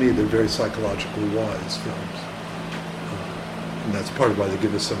 to me, they're very psychologically wise films. And that's part of why they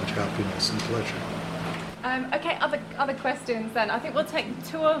give us so much happiness and pleasure. Okay, other questions then. I think we'll take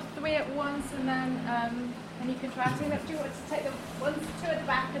 2 or 3 at once, and then you can try. Do you want to take the 2 at the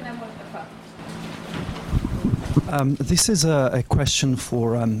back and then 1 at the front? This is a question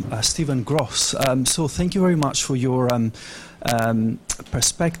for Stephen Gross. So thank you very much for your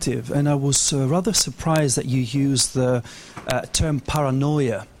perspective. And I was rather surprised that you used the term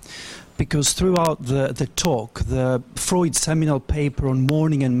paranoia, because throughout the talk, the Freud seminal paper on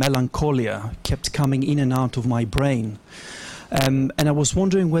mourning and melancholia kept coming in and out of my brain. And I was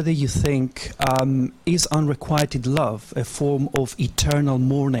wondering whether you think, is unrequited love a form of eternal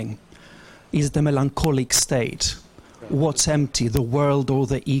mourning? Is the melancholic state what's empty, the world or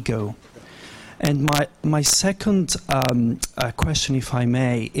the ego? And my second question, if I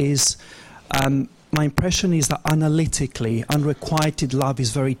may, is my impression is that analytically, unrequited love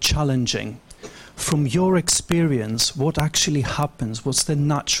is very challenging. From your experience, what actually happens? What's the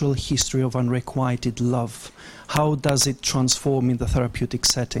natural history of unrequited love? How does it transform in the therapeutic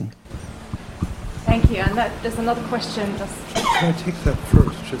setting? Thank you. And there's another question. Can I take that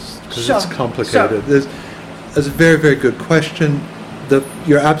first, just because Sure. it's complicated? Sure. That's a very, very good question.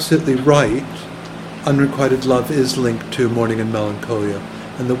 You're absolutely right. Unrequited love is linked to mourning and melancholia.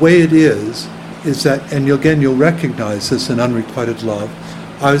 And the way it is that, and you'll recognize this in unrequited love.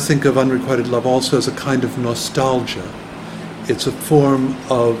 I always think of unrequited love also as a kind of nostalgia. It's a form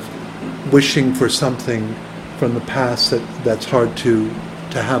of wishing for something from the past that's hard to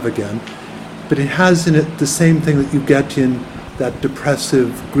have again. But it has in it the same thing that you get in that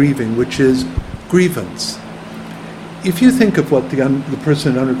depressive grieving, which is grievance. If you think of what the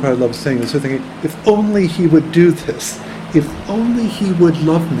person in unrequited love is saying, they're thinking, if only he would do this, if only he would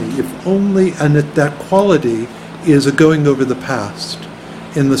love me, if only, and that quality is a going over the past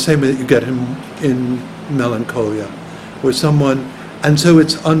in the same way that you get in melancholia, where someone, and so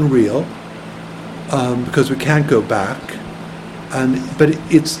it's unreal because we can't go back, but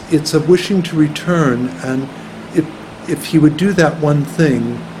it's a wishing to return, and if he would do that one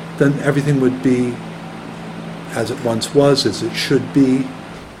thing, then everything would be as it once was, as it should be.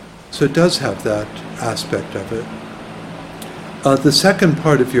 So it does have that aspect of it. The second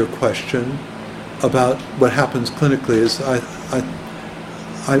part of your question about what happens clinically is, as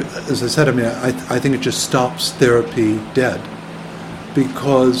I said, I think it just stops therapy dead,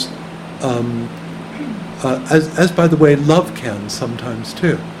 because as by the way, love can sometimes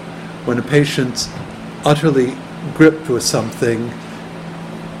too. When a patient's utterly gripped with something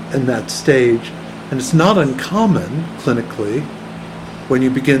in that stage, and it's not uncommon clinically when you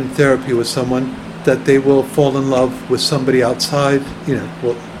begin therapy with someone that they will fall in love with somebody outside,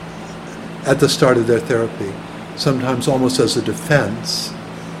 at the start of their therapy, sometimes almost as a defense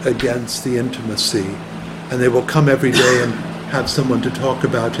against the intimacy. And they will come every day and have someone to talk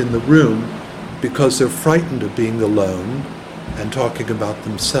about in the room because they're frightened of being alone and talking about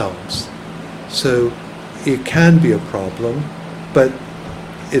themselves. So it can be a problem, but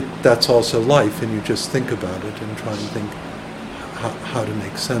that's also life, and you just think about it and try and think how to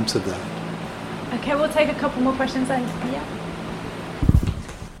make sense of that. Okay, we'll take a couple more questions then. Yeah.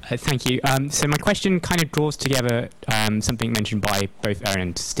 Thank you. So my question kind of draws together something mentioned by both Erin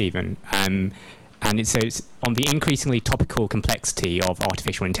and Stephen, and it says on the increasingly topical complexity of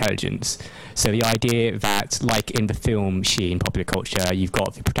artificial intelligence. So the idea that, like in the film She in popular culture, you've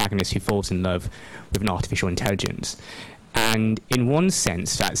got the protagonist who falls in love with an artificial intelligence. And in one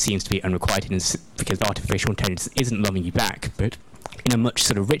sense, that seems to be unrequited because artificial intelligence isn't loving you back, but in a much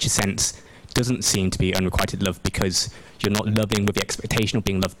sort of richer sense, doesn't seem to be unrequited love because you're not loving with the expectation of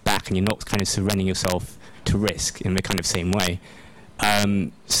being loved back, and you're not kind of surrendering yourself to risk in the kind of same way.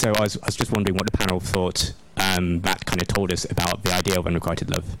 So I was just wondering what the panel thought that kind of told us about the idea of unrequited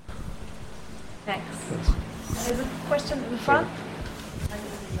love. Thanks. There's a question in the front.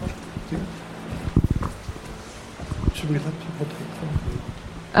 Should we let people take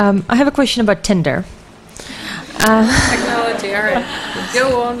them? I have a question about Tinder. Technology, all right.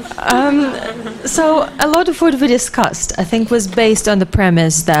 Go on. So a lot of what we discussed, I think, was based on the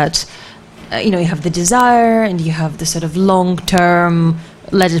premise that, you have the desire and you have the sort of long-term,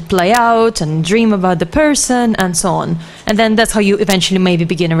 let it play out and dream about the person and so on. And then that's how you eventually maybe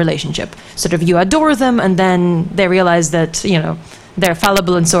begin a relationship. Sort of you adore them and then they realize that, they're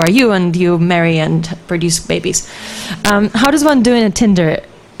fallible and so are you, and you marry and produce babies. How does one do in a Tinder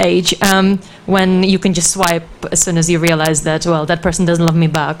age when you can just swipe as soon as you realize that, well, that person doesn't love me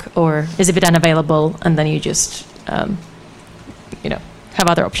back or is a bit unavailable, and then you just, have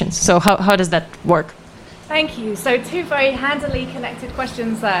other options. So how does that work? Thank you. So 2 very handily connected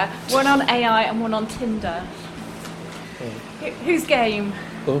questions there. One on AI and one on Tinder. Who's game?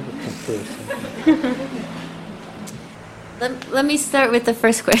 Let me start with the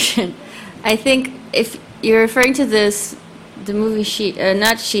first question. I think if you're referring to the movie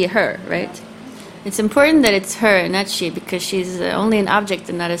her, right? It's important that it's her, not she, because she's only an object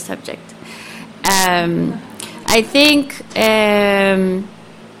and not a subject. I think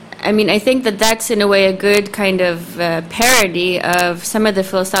that's in a way a good kind of parody of some of the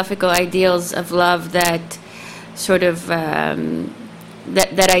philosophical ideals of love that sort of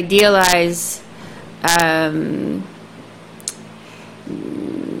that idealize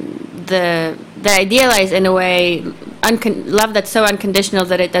that idealize in a way love that's so unconditional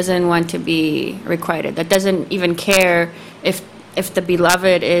that it doesn't want to be requited, that doesn't even care if the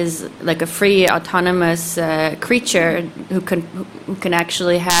beloved is like a free, autonomous creature who can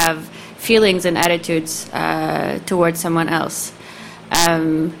actually have feelings and attitudes towards someone else.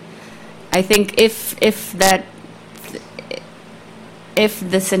 I think if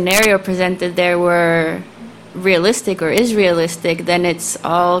the scenario presented there were realistic or is realistic, then it's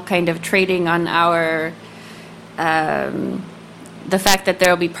all kind of trading on our the fact that there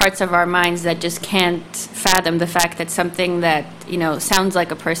will be parts of our minds that just can't fathom the fact that something that sounds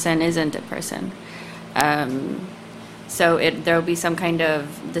like a person isn't a person. So there will be some kind of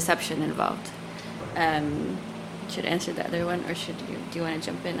deception involved. Should I answer the other one, or do you want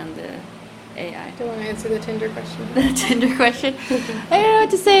to jump in on the AI? Do you want to answer the Tinder question? The Tinder question? I don't know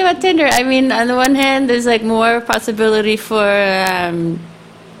what to say about Tinder. I mean, on the one hand, there's like more possibility for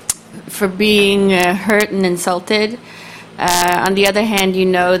being hurt and insulted. On the other hand,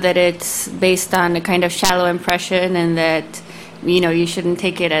 that it's based on a kind of shallow impression, and that you shouldn't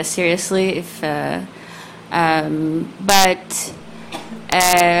take it as seriously. If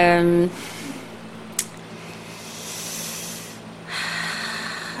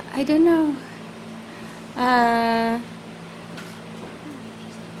I don't know. I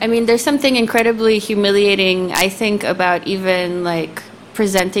mean, there's something incredibly humiliating, I think, about even like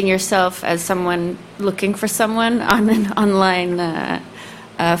presenting yourself as someone looking for someone on an online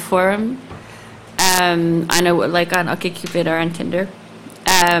forum, on OkCupid or on Tinder,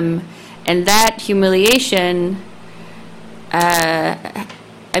 and that humiliation.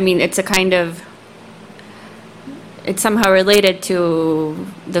 It's somehow related to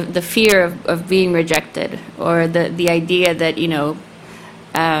the fear of being rejected, or the idea that in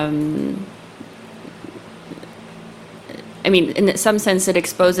some sense it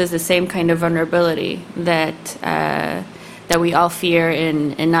exposes the same kind of vulnerability that we all fear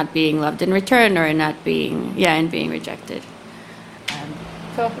in not being loved in return, or in not being in being rejected.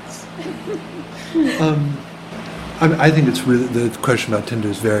 Thoughts? I think it's really, the question about Tinder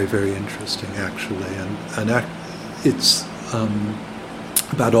is very, very interesting, actually, and it's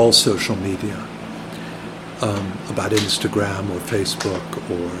about all social media, about Instagram or Facebook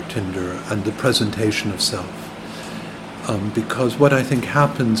or Tinder, and the presentation of self. Because what I think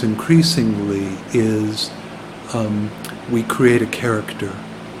happens increasingly is we create a character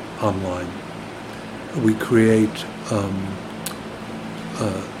online. We create, as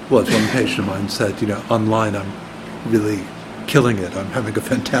one patient of mine said, online I'm really killing it. I'm having a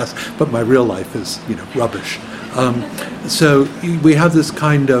fantastic, but my real life is, rubbish. So we have this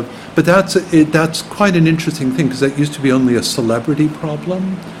kind of, but that's quite an interesting thing, because that used to be only a celebrity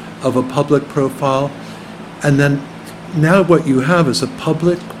problem of a public profile, and then now what you have is a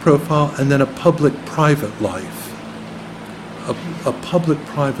public profile and then a public-private life, a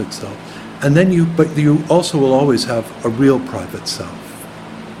public-private self, and then you also will always have a real private self,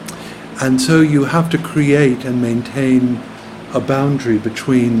 and so you have to create and maintain a boundary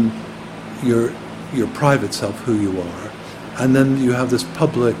between your private self, who you are, and then you have this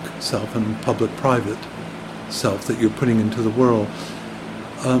public self and public-private self that you're putting into the world.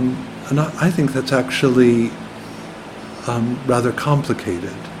 And I think that's actually rather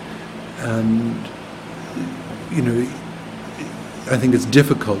complicated. And, I think it's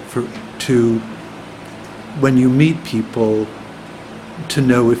difficult to when you meet people to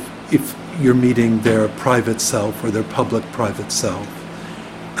know if you're meeting their private self or their public private self,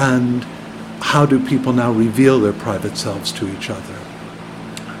 and how do people now reveal their private selves to each other,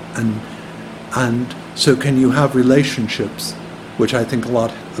 and so can you have relationships, which I think a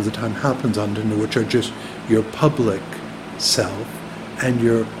lot of the time happens on Tinder, which are just your public self and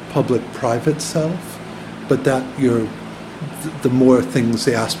your public private self, but that the more things,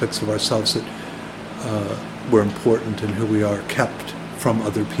 the aspects of ourselves that were important and who we are kept from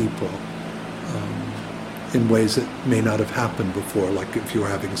other people in ways that may not have happened before, like if you were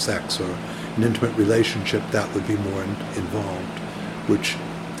having sex or an intimate relationship, that would be more involved, which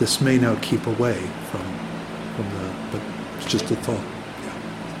this may now keep away from but it's just a thought. Yeah.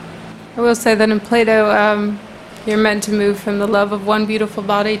 I will say that in Plato, you're meant to move from the love of one beautiful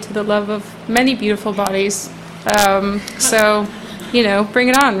body to the love of many beautiful bodies. So, bring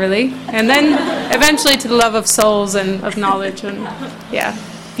it on, really. And then eventually to the love of souls and of knowledge and,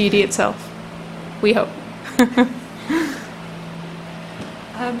 beauty itself. We hope.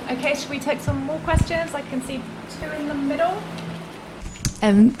 Okay, should we take some more questions? I can see two in the middle.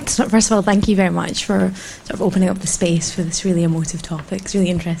 So first of all, thank you very much for sort of opening up the space for this really emotive topic. It's really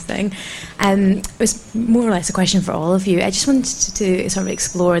interesting. It was more or less a question for all of you. I just wanted to sort of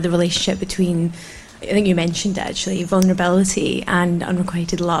explore the relationship between, I think you mentioned actually, vulnerability and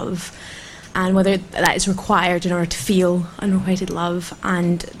unrequited love, and whether that is required in order to feel unrequited love.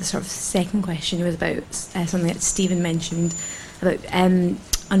 And the sort of second question was about something that Stephen mentioned about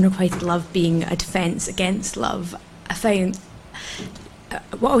unrequited love being a defence against love. I found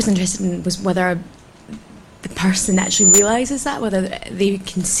what I was interested in was whether the person actually realises that, whether they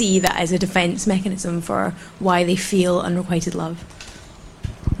can see that as a defence mechanism for why they feel unrequited love.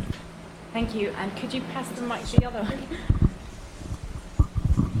 Thank you. And could you pass the mic to the other?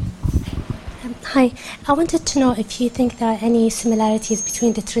 Hi. I wanted to know if you think there are any similarities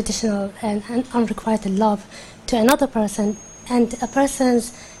between the traditional and unrequited love to another person and a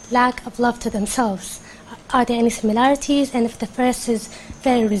person's lack of love to themselves. Are there any similarities? And if the first is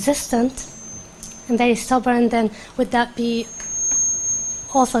very resistant and very stubborn, then would that be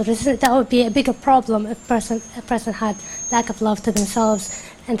also resistant? That would be a bigger problem if a person had lack of love to themselves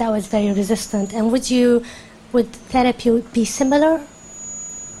and that was very resistant. And would therapy be similar?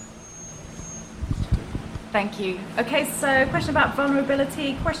 Thank you. Okay, so question about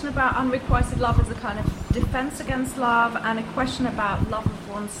vulnerability, question about unrequited love as a kind of defense against love, and a question about love of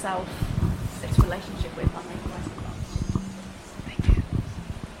oneself, its relationship with unrequited love. Thank you.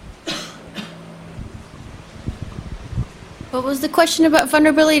 What was the question about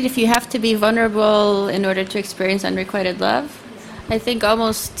vulnerability? If you have to be vulnerable in order to experience unrequited love? I think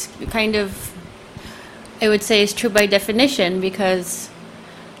almost kind of, I would say, is true by definition, because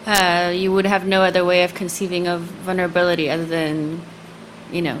you would have no other way of conceiving of vulnerability other than,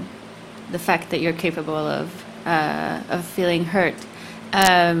 the fact that you're capable of feeling hurt.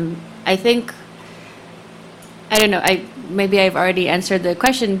 I think, I don't know, maybe I've already answered the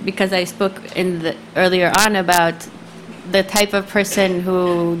question because I spoke earlier on about the type of person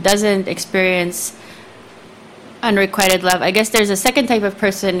who doesn't experience unrequited love. I guess there's a second type of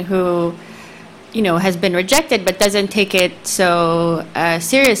person who has been rejected but doesn't take it so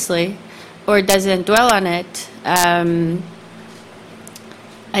seriously or doesn't dwell on it.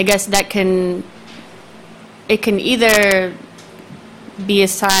 I guess it can either be a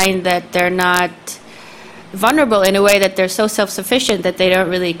sign that they're not vulnerable in a way that they're so self-sufficient that they don't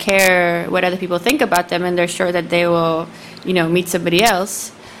really care what other people think about them and they're sure that they will, meet somebody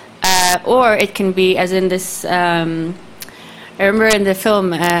else. Or it can be, as in this, I remember in the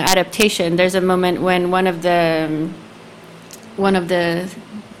film Adaptation, there's a moment when one of the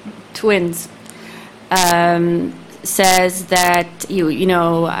twins says that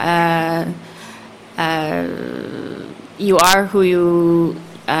you are who you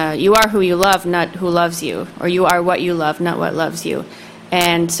love, not who loves you, or you are what you love, not what loves you.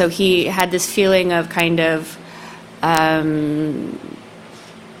 And so he had this feeling of kind of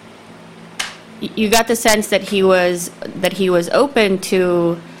you got the sense that he was open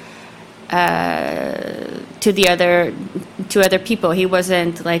to other people. He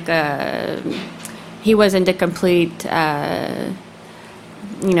wasn't like a complete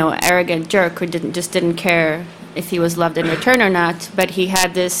arrogant jerk who didn't care if he was loved in return or not. But he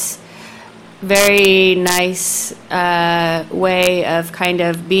had this very nice way of kind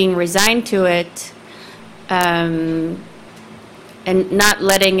of being resigned to it, and not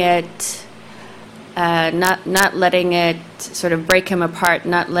letting it. Not letting it sort of break him apart,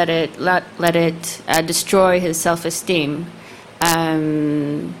 not let it destroy his self-esteem.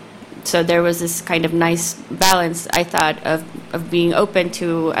 So there was this kind of nice balance, I thought, of being open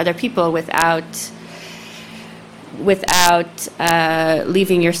to other people without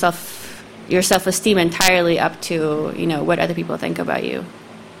leaving your self-esteem entirely up to, you know, what other people think about you.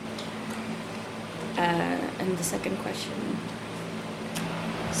 And the second question,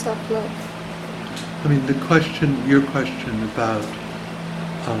 self-love. I mean, your question about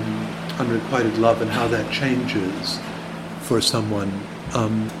unrequited love and how that changes for someone.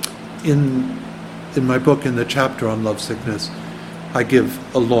 In my book, in the chapter on lovesickness, I give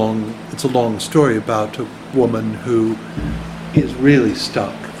it's a long story about a woman who is really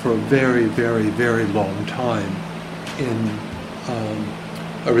stuck for a very, very, very long time in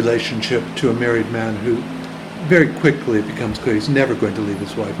a relationship to a married man who very quickly becomes clear he's never going to leave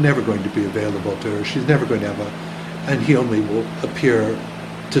his wife, never going to be available to her, she's never going to have and he only will appear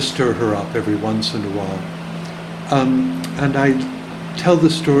to stir her up every once in a while. And I tell the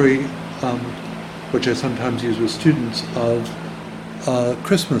story, which I sometimes use with students, of A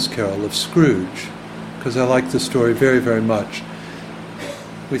Christmas Carol of Scrooge, because I like the story very, very much.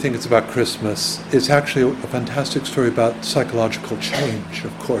 We think it's about Christmas. It's actually a fantastic story about psychological change,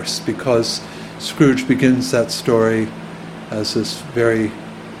 of course, because Scrooge begins that story as this very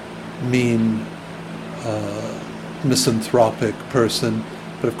mean, misanthropic person,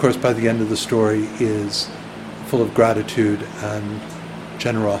 but of course by the end of the story is full of gratitude and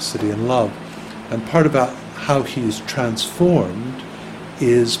generosity and love. And part about how he's transformed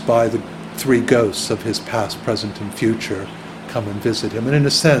is by the three ghosts of his past, present, and future come and visit him. And in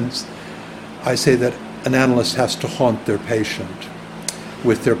a sense, I say that an analyst has to haunt their patient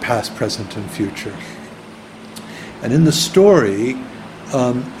with their past, present, and future. And in the story,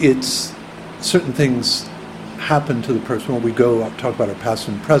 it's certain things happen to the person when we go up, talk about our past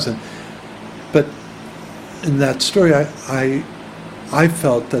and present. But in that story, I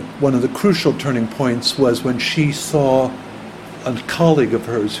felt that one of the crucial turning points was when she saw a colleague of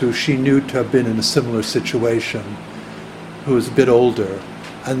hers who she knew to have been in a similar situation, who was a bit older,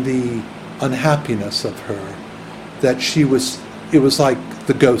 and the unhappiness of her, that it was like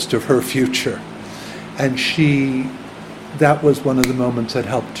the ghost of her future. And that was one of the moments that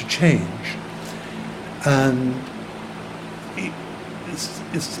helped to change. And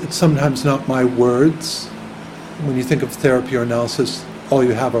it's sometimes not my words. When you think of therapy or analysis, all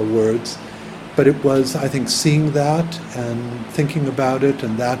you have are words. But it was, I think, seeing that and thinking about it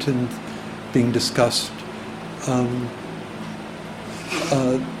and that and being discussed,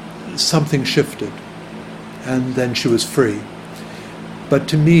 something shifted. And then she was free. But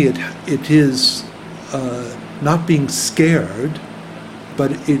to me, it is not being scared,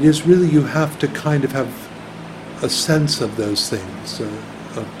 but it is really, you have to kind of have a sense of those things,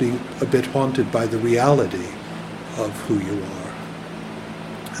 of being a bit haunted by the reality of who you are.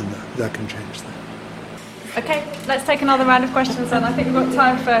 And that can change things. Okay, let's take another round of questions then. I think we've got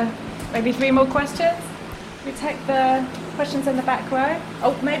time for maybe 3 more questions. We take the questions in the back row.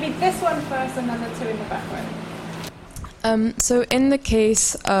 Oh, maybe this one first and then the 2 in the back row. So in the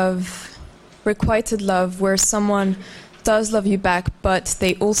case of requited love, where someone does love you back, but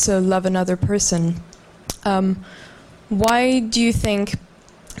they also love another person, why do you think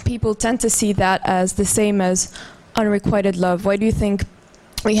people tend to see that as the same as unrequited love? Why do you think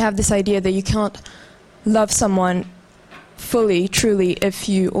we have this idea that you can't love someone fully, truly, if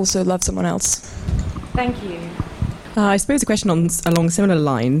you also love someone else? Thank you. I suppose a question along similar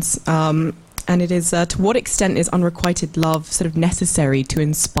lines, and it is, to what extent is unrequited love sort of necessary to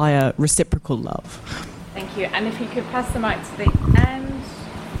inspire reciprocal love? Thank you. And if you could pass the mic to the end.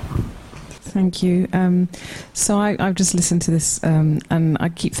 Thank you. So I've just listened to this, and I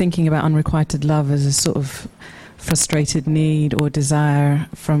keep thinking about unrequited love as a sort of frustrated need or desire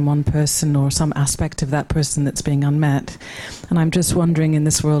from one person or some aspect of that person that's being unmet. And I'm just wondering, in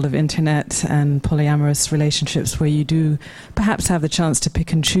this world of internet and polyamorous relationships where you do perhaps have the chance to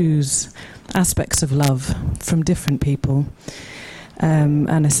pick and choose aspects of love from different people,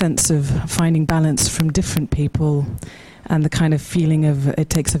 and a sense of finding balance from different people, and the kind of feeling of it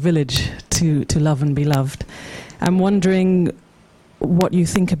takes a village to love and be loved. I'm wondering what you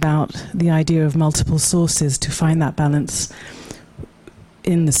think about the idea of multiple sources to find that balance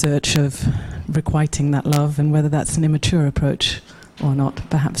in the search of requiting that love, and whether that's an immature approach or not,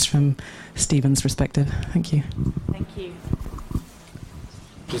 perhaps from Stephen's perspective. Thank you. Thank you.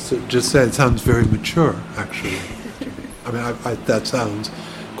 Just say it sounds very mature, actually. I mean, that sounds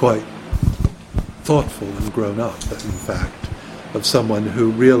quite thoughtful and grown up, in fact, of someone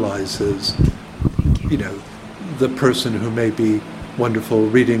who realizes, you know, the person who may be wonderful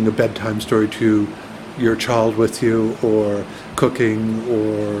reading a bedtime story to your child with you, or cooking,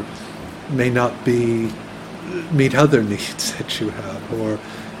 or may not meet other needs that you have, or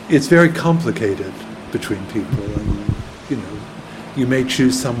it's very complicated between people, and you may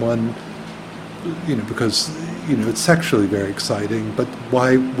choose someone because it's sexually very exciting, but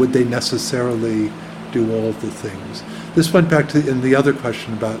why would they necessarily do all of the things? This went back to in the other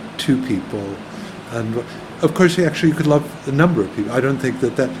question about two people, and of course you could love a number of people. I don't think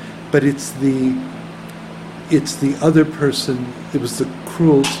that but it's the other person. It was the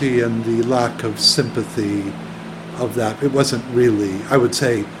cruelty and the lack of sympathy of that. It wasn't really, I would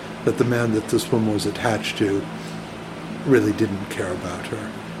say that the man that this woman was attached to really didn't care about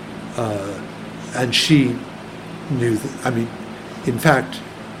her. And she knew that, in fact,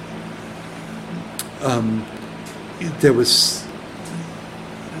 there was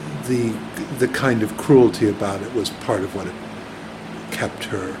the kind of cruelty about it was part of what kept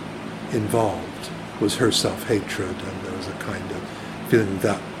her involved, was her self-hatred, and there was a kind of feeling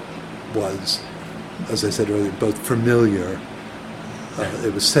that was, as I said earlier, both familiar,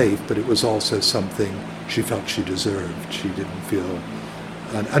 it was safe, but it was also something she felt she deserved. She didn't feel,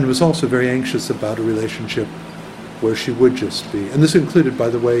 and was also very anxious about a relationship where she would just be, and this included, by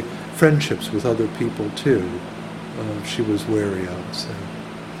the way, friendships with other people too. She was wary of, so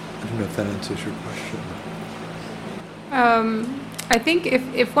I don't know if that answers your question. I think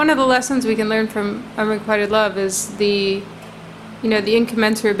if one of the lessons we can learn from unrequited love is the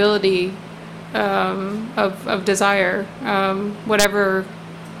incommensurability of desire, whatever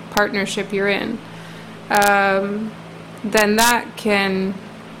partnership you're in, then that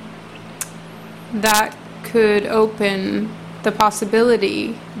could open the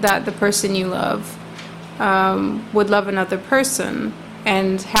possibility that the person you love would love another person,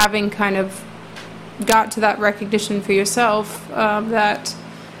 and having kind of got to that recognition for yourself that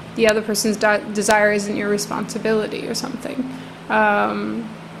the other person's desire isn't your responsibility or something,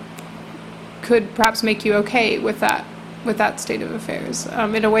 could perhaps make you okay with that state of affairs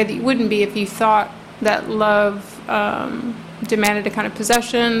in a way that you wouldn't be if you thought that love demanded a kind of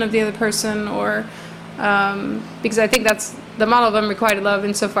possession of the other person, or because I think that's the model of unrequited love,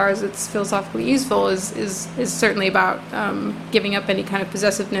 insofar as it's philosophically useful, is certainly about giving up any kind of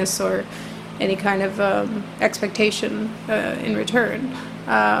possessiveness or any kind of expectation in return.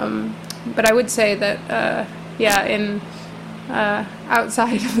 But I would say that,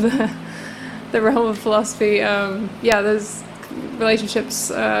 outside of the realm of philosophy, those relationships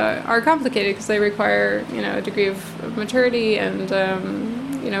are complicated because they require, a degree of maturity, and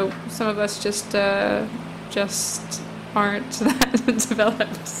some of us just aren't that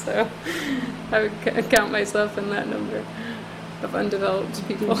developed. So I would count myself in that number of undeveloped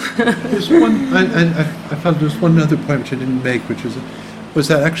people. There's one, I felt there's one other point which I didn't make, which was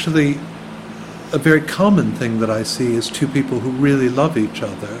that actually a very common thing that I see is two people who really love each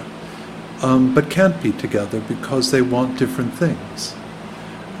other, but can't be together because they want different things.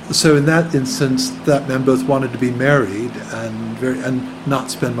 So in that instance, that man both wanted to be married and not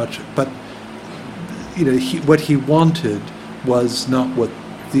spend much, but what he wanted was not what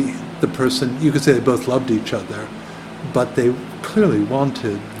the person. You could say they both loved each other, but they clearly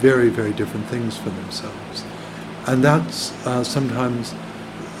wanted very, very different things for themselves, and that's sometimes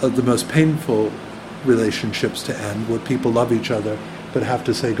the most painful relationships to end, where people love each other but have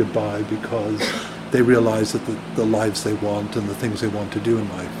to say goodbye because they realize that the lives they want and the things they want to do in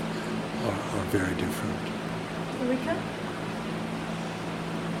life are very different. Ulrika?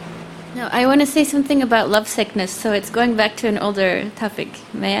 No, I want to say something about lovesickness, so it's going back to an older topic.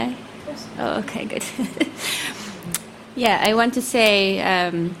 May I? Yes. Oh, okay, good. Yeah, I want to say,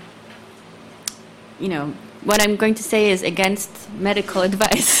 what I'm going to say is against medical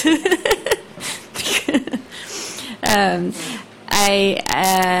advice.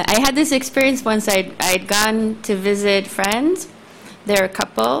 I had this experience once. I'd gone to visit friends. They're a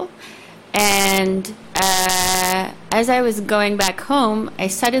couple. And as I was going back home, I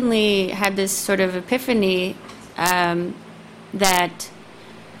suddenly had this sort of epiphany that,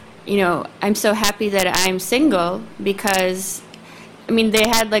 I'm so happy that I'm single, because, they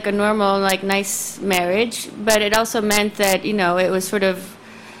had like a normal, like nice marriage, but it also meant that, it was sort of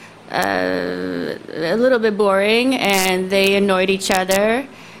a little bit boring, and they annoyed each other,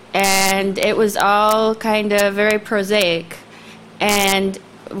 and it was all kind of very prosaic. And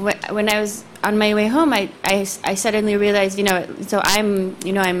when I was on my way home, I suddenly realized, so I'm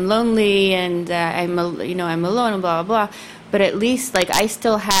lonely, and I'm alone, and blah, blah, blah. But at least, I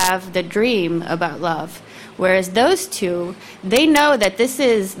still have the dream about love. Whereas those two, they know that this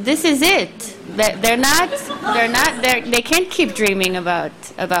is it. That they can't keep dreaming about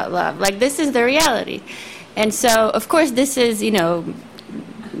love. This is the reality. And so, of course, this is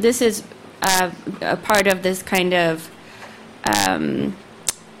a part of this kind of,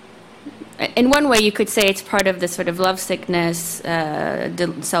 in one way you could say it's part of this sort of lovesickness,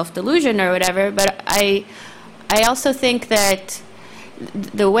 self-delusion or whatever, but I also think that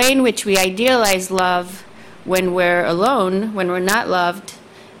the way in which we idealize love when we're alone, when we're not loved,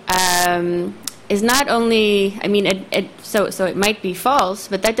 is not only, I mean, so it might be false,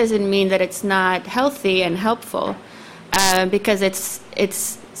 but that doesn't mean that it's not healthy and helpful, because it's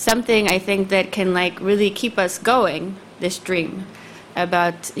something I think that can like really keep us going, this dream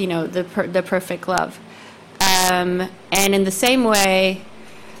about, you know, the perfect love. And in the same way,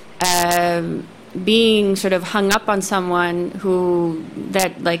 being sort of hung up on someone who,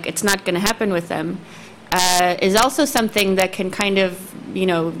 that like it's not going to happen with them, is also something that can kind of, you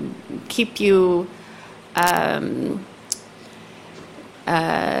know, keep you,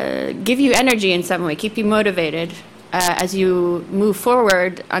 give you energy in some way, keep you motivated as you move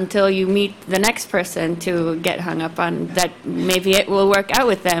forward until you meet the next person to get hung up on, that maybe it will work out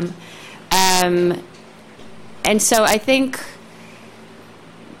with them. And so I think,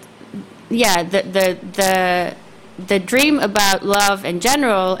 yeah, the dream about love in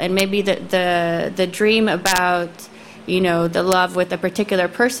general, and maybe the dream about, you know, the love with a particular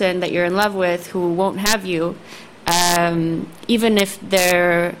person that you're in love with who won't have you, even if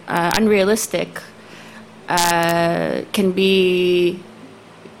they're unrealistic, can be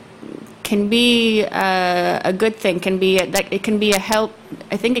a good thing. Can be like it can be a help.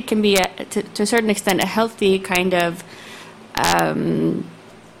 I think it can be to a certain extent a healthy kind of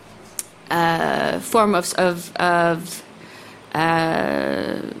form of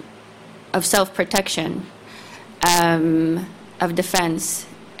self-protection, of defense.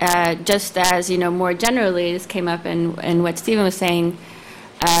 Just as, you know, more generally, this came up in what Stephen was saying.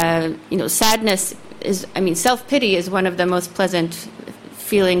 You know, sadness is, I mean, self-pity is one of the most pleasant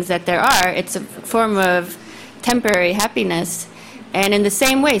feelings that there are. It's a form of temporary happiness. And in the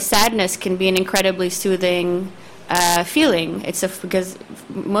same way, sadness can be an incredibly soothing feeling. It's because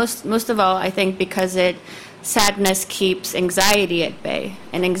most of all, I think, because sadness keeps anxiety at bay,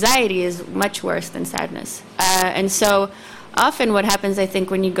 and anxiety is much worse than sadness. And so, often, what happens, I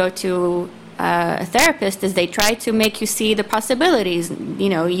think, when you go to a therapist is they try to make you see the possibilities. You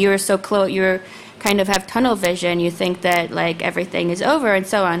know, you're so close. You're kind of have tunnel vision. You think that like everything is over, and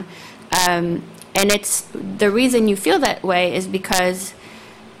so on. And it's the reason you feel that way is because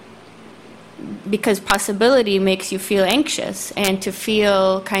possibility makes you feel anxious, and to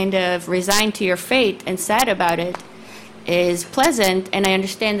feel kind of resigned to your fate and sad about it is pleasant. And I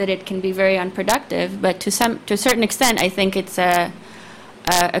understand that it can be very unproductive, but to a certain extent, I think it's a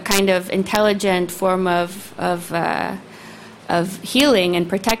kind of intelligent form of healing and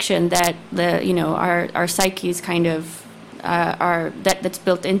protection that our psyches kind of that's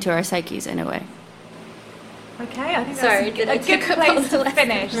built into our psyches in a way. Okay, I think that's a good place to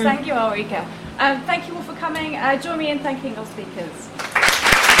finish. Thank you, Ulrike. Thank you all for coming. Join me in thanking our speakers.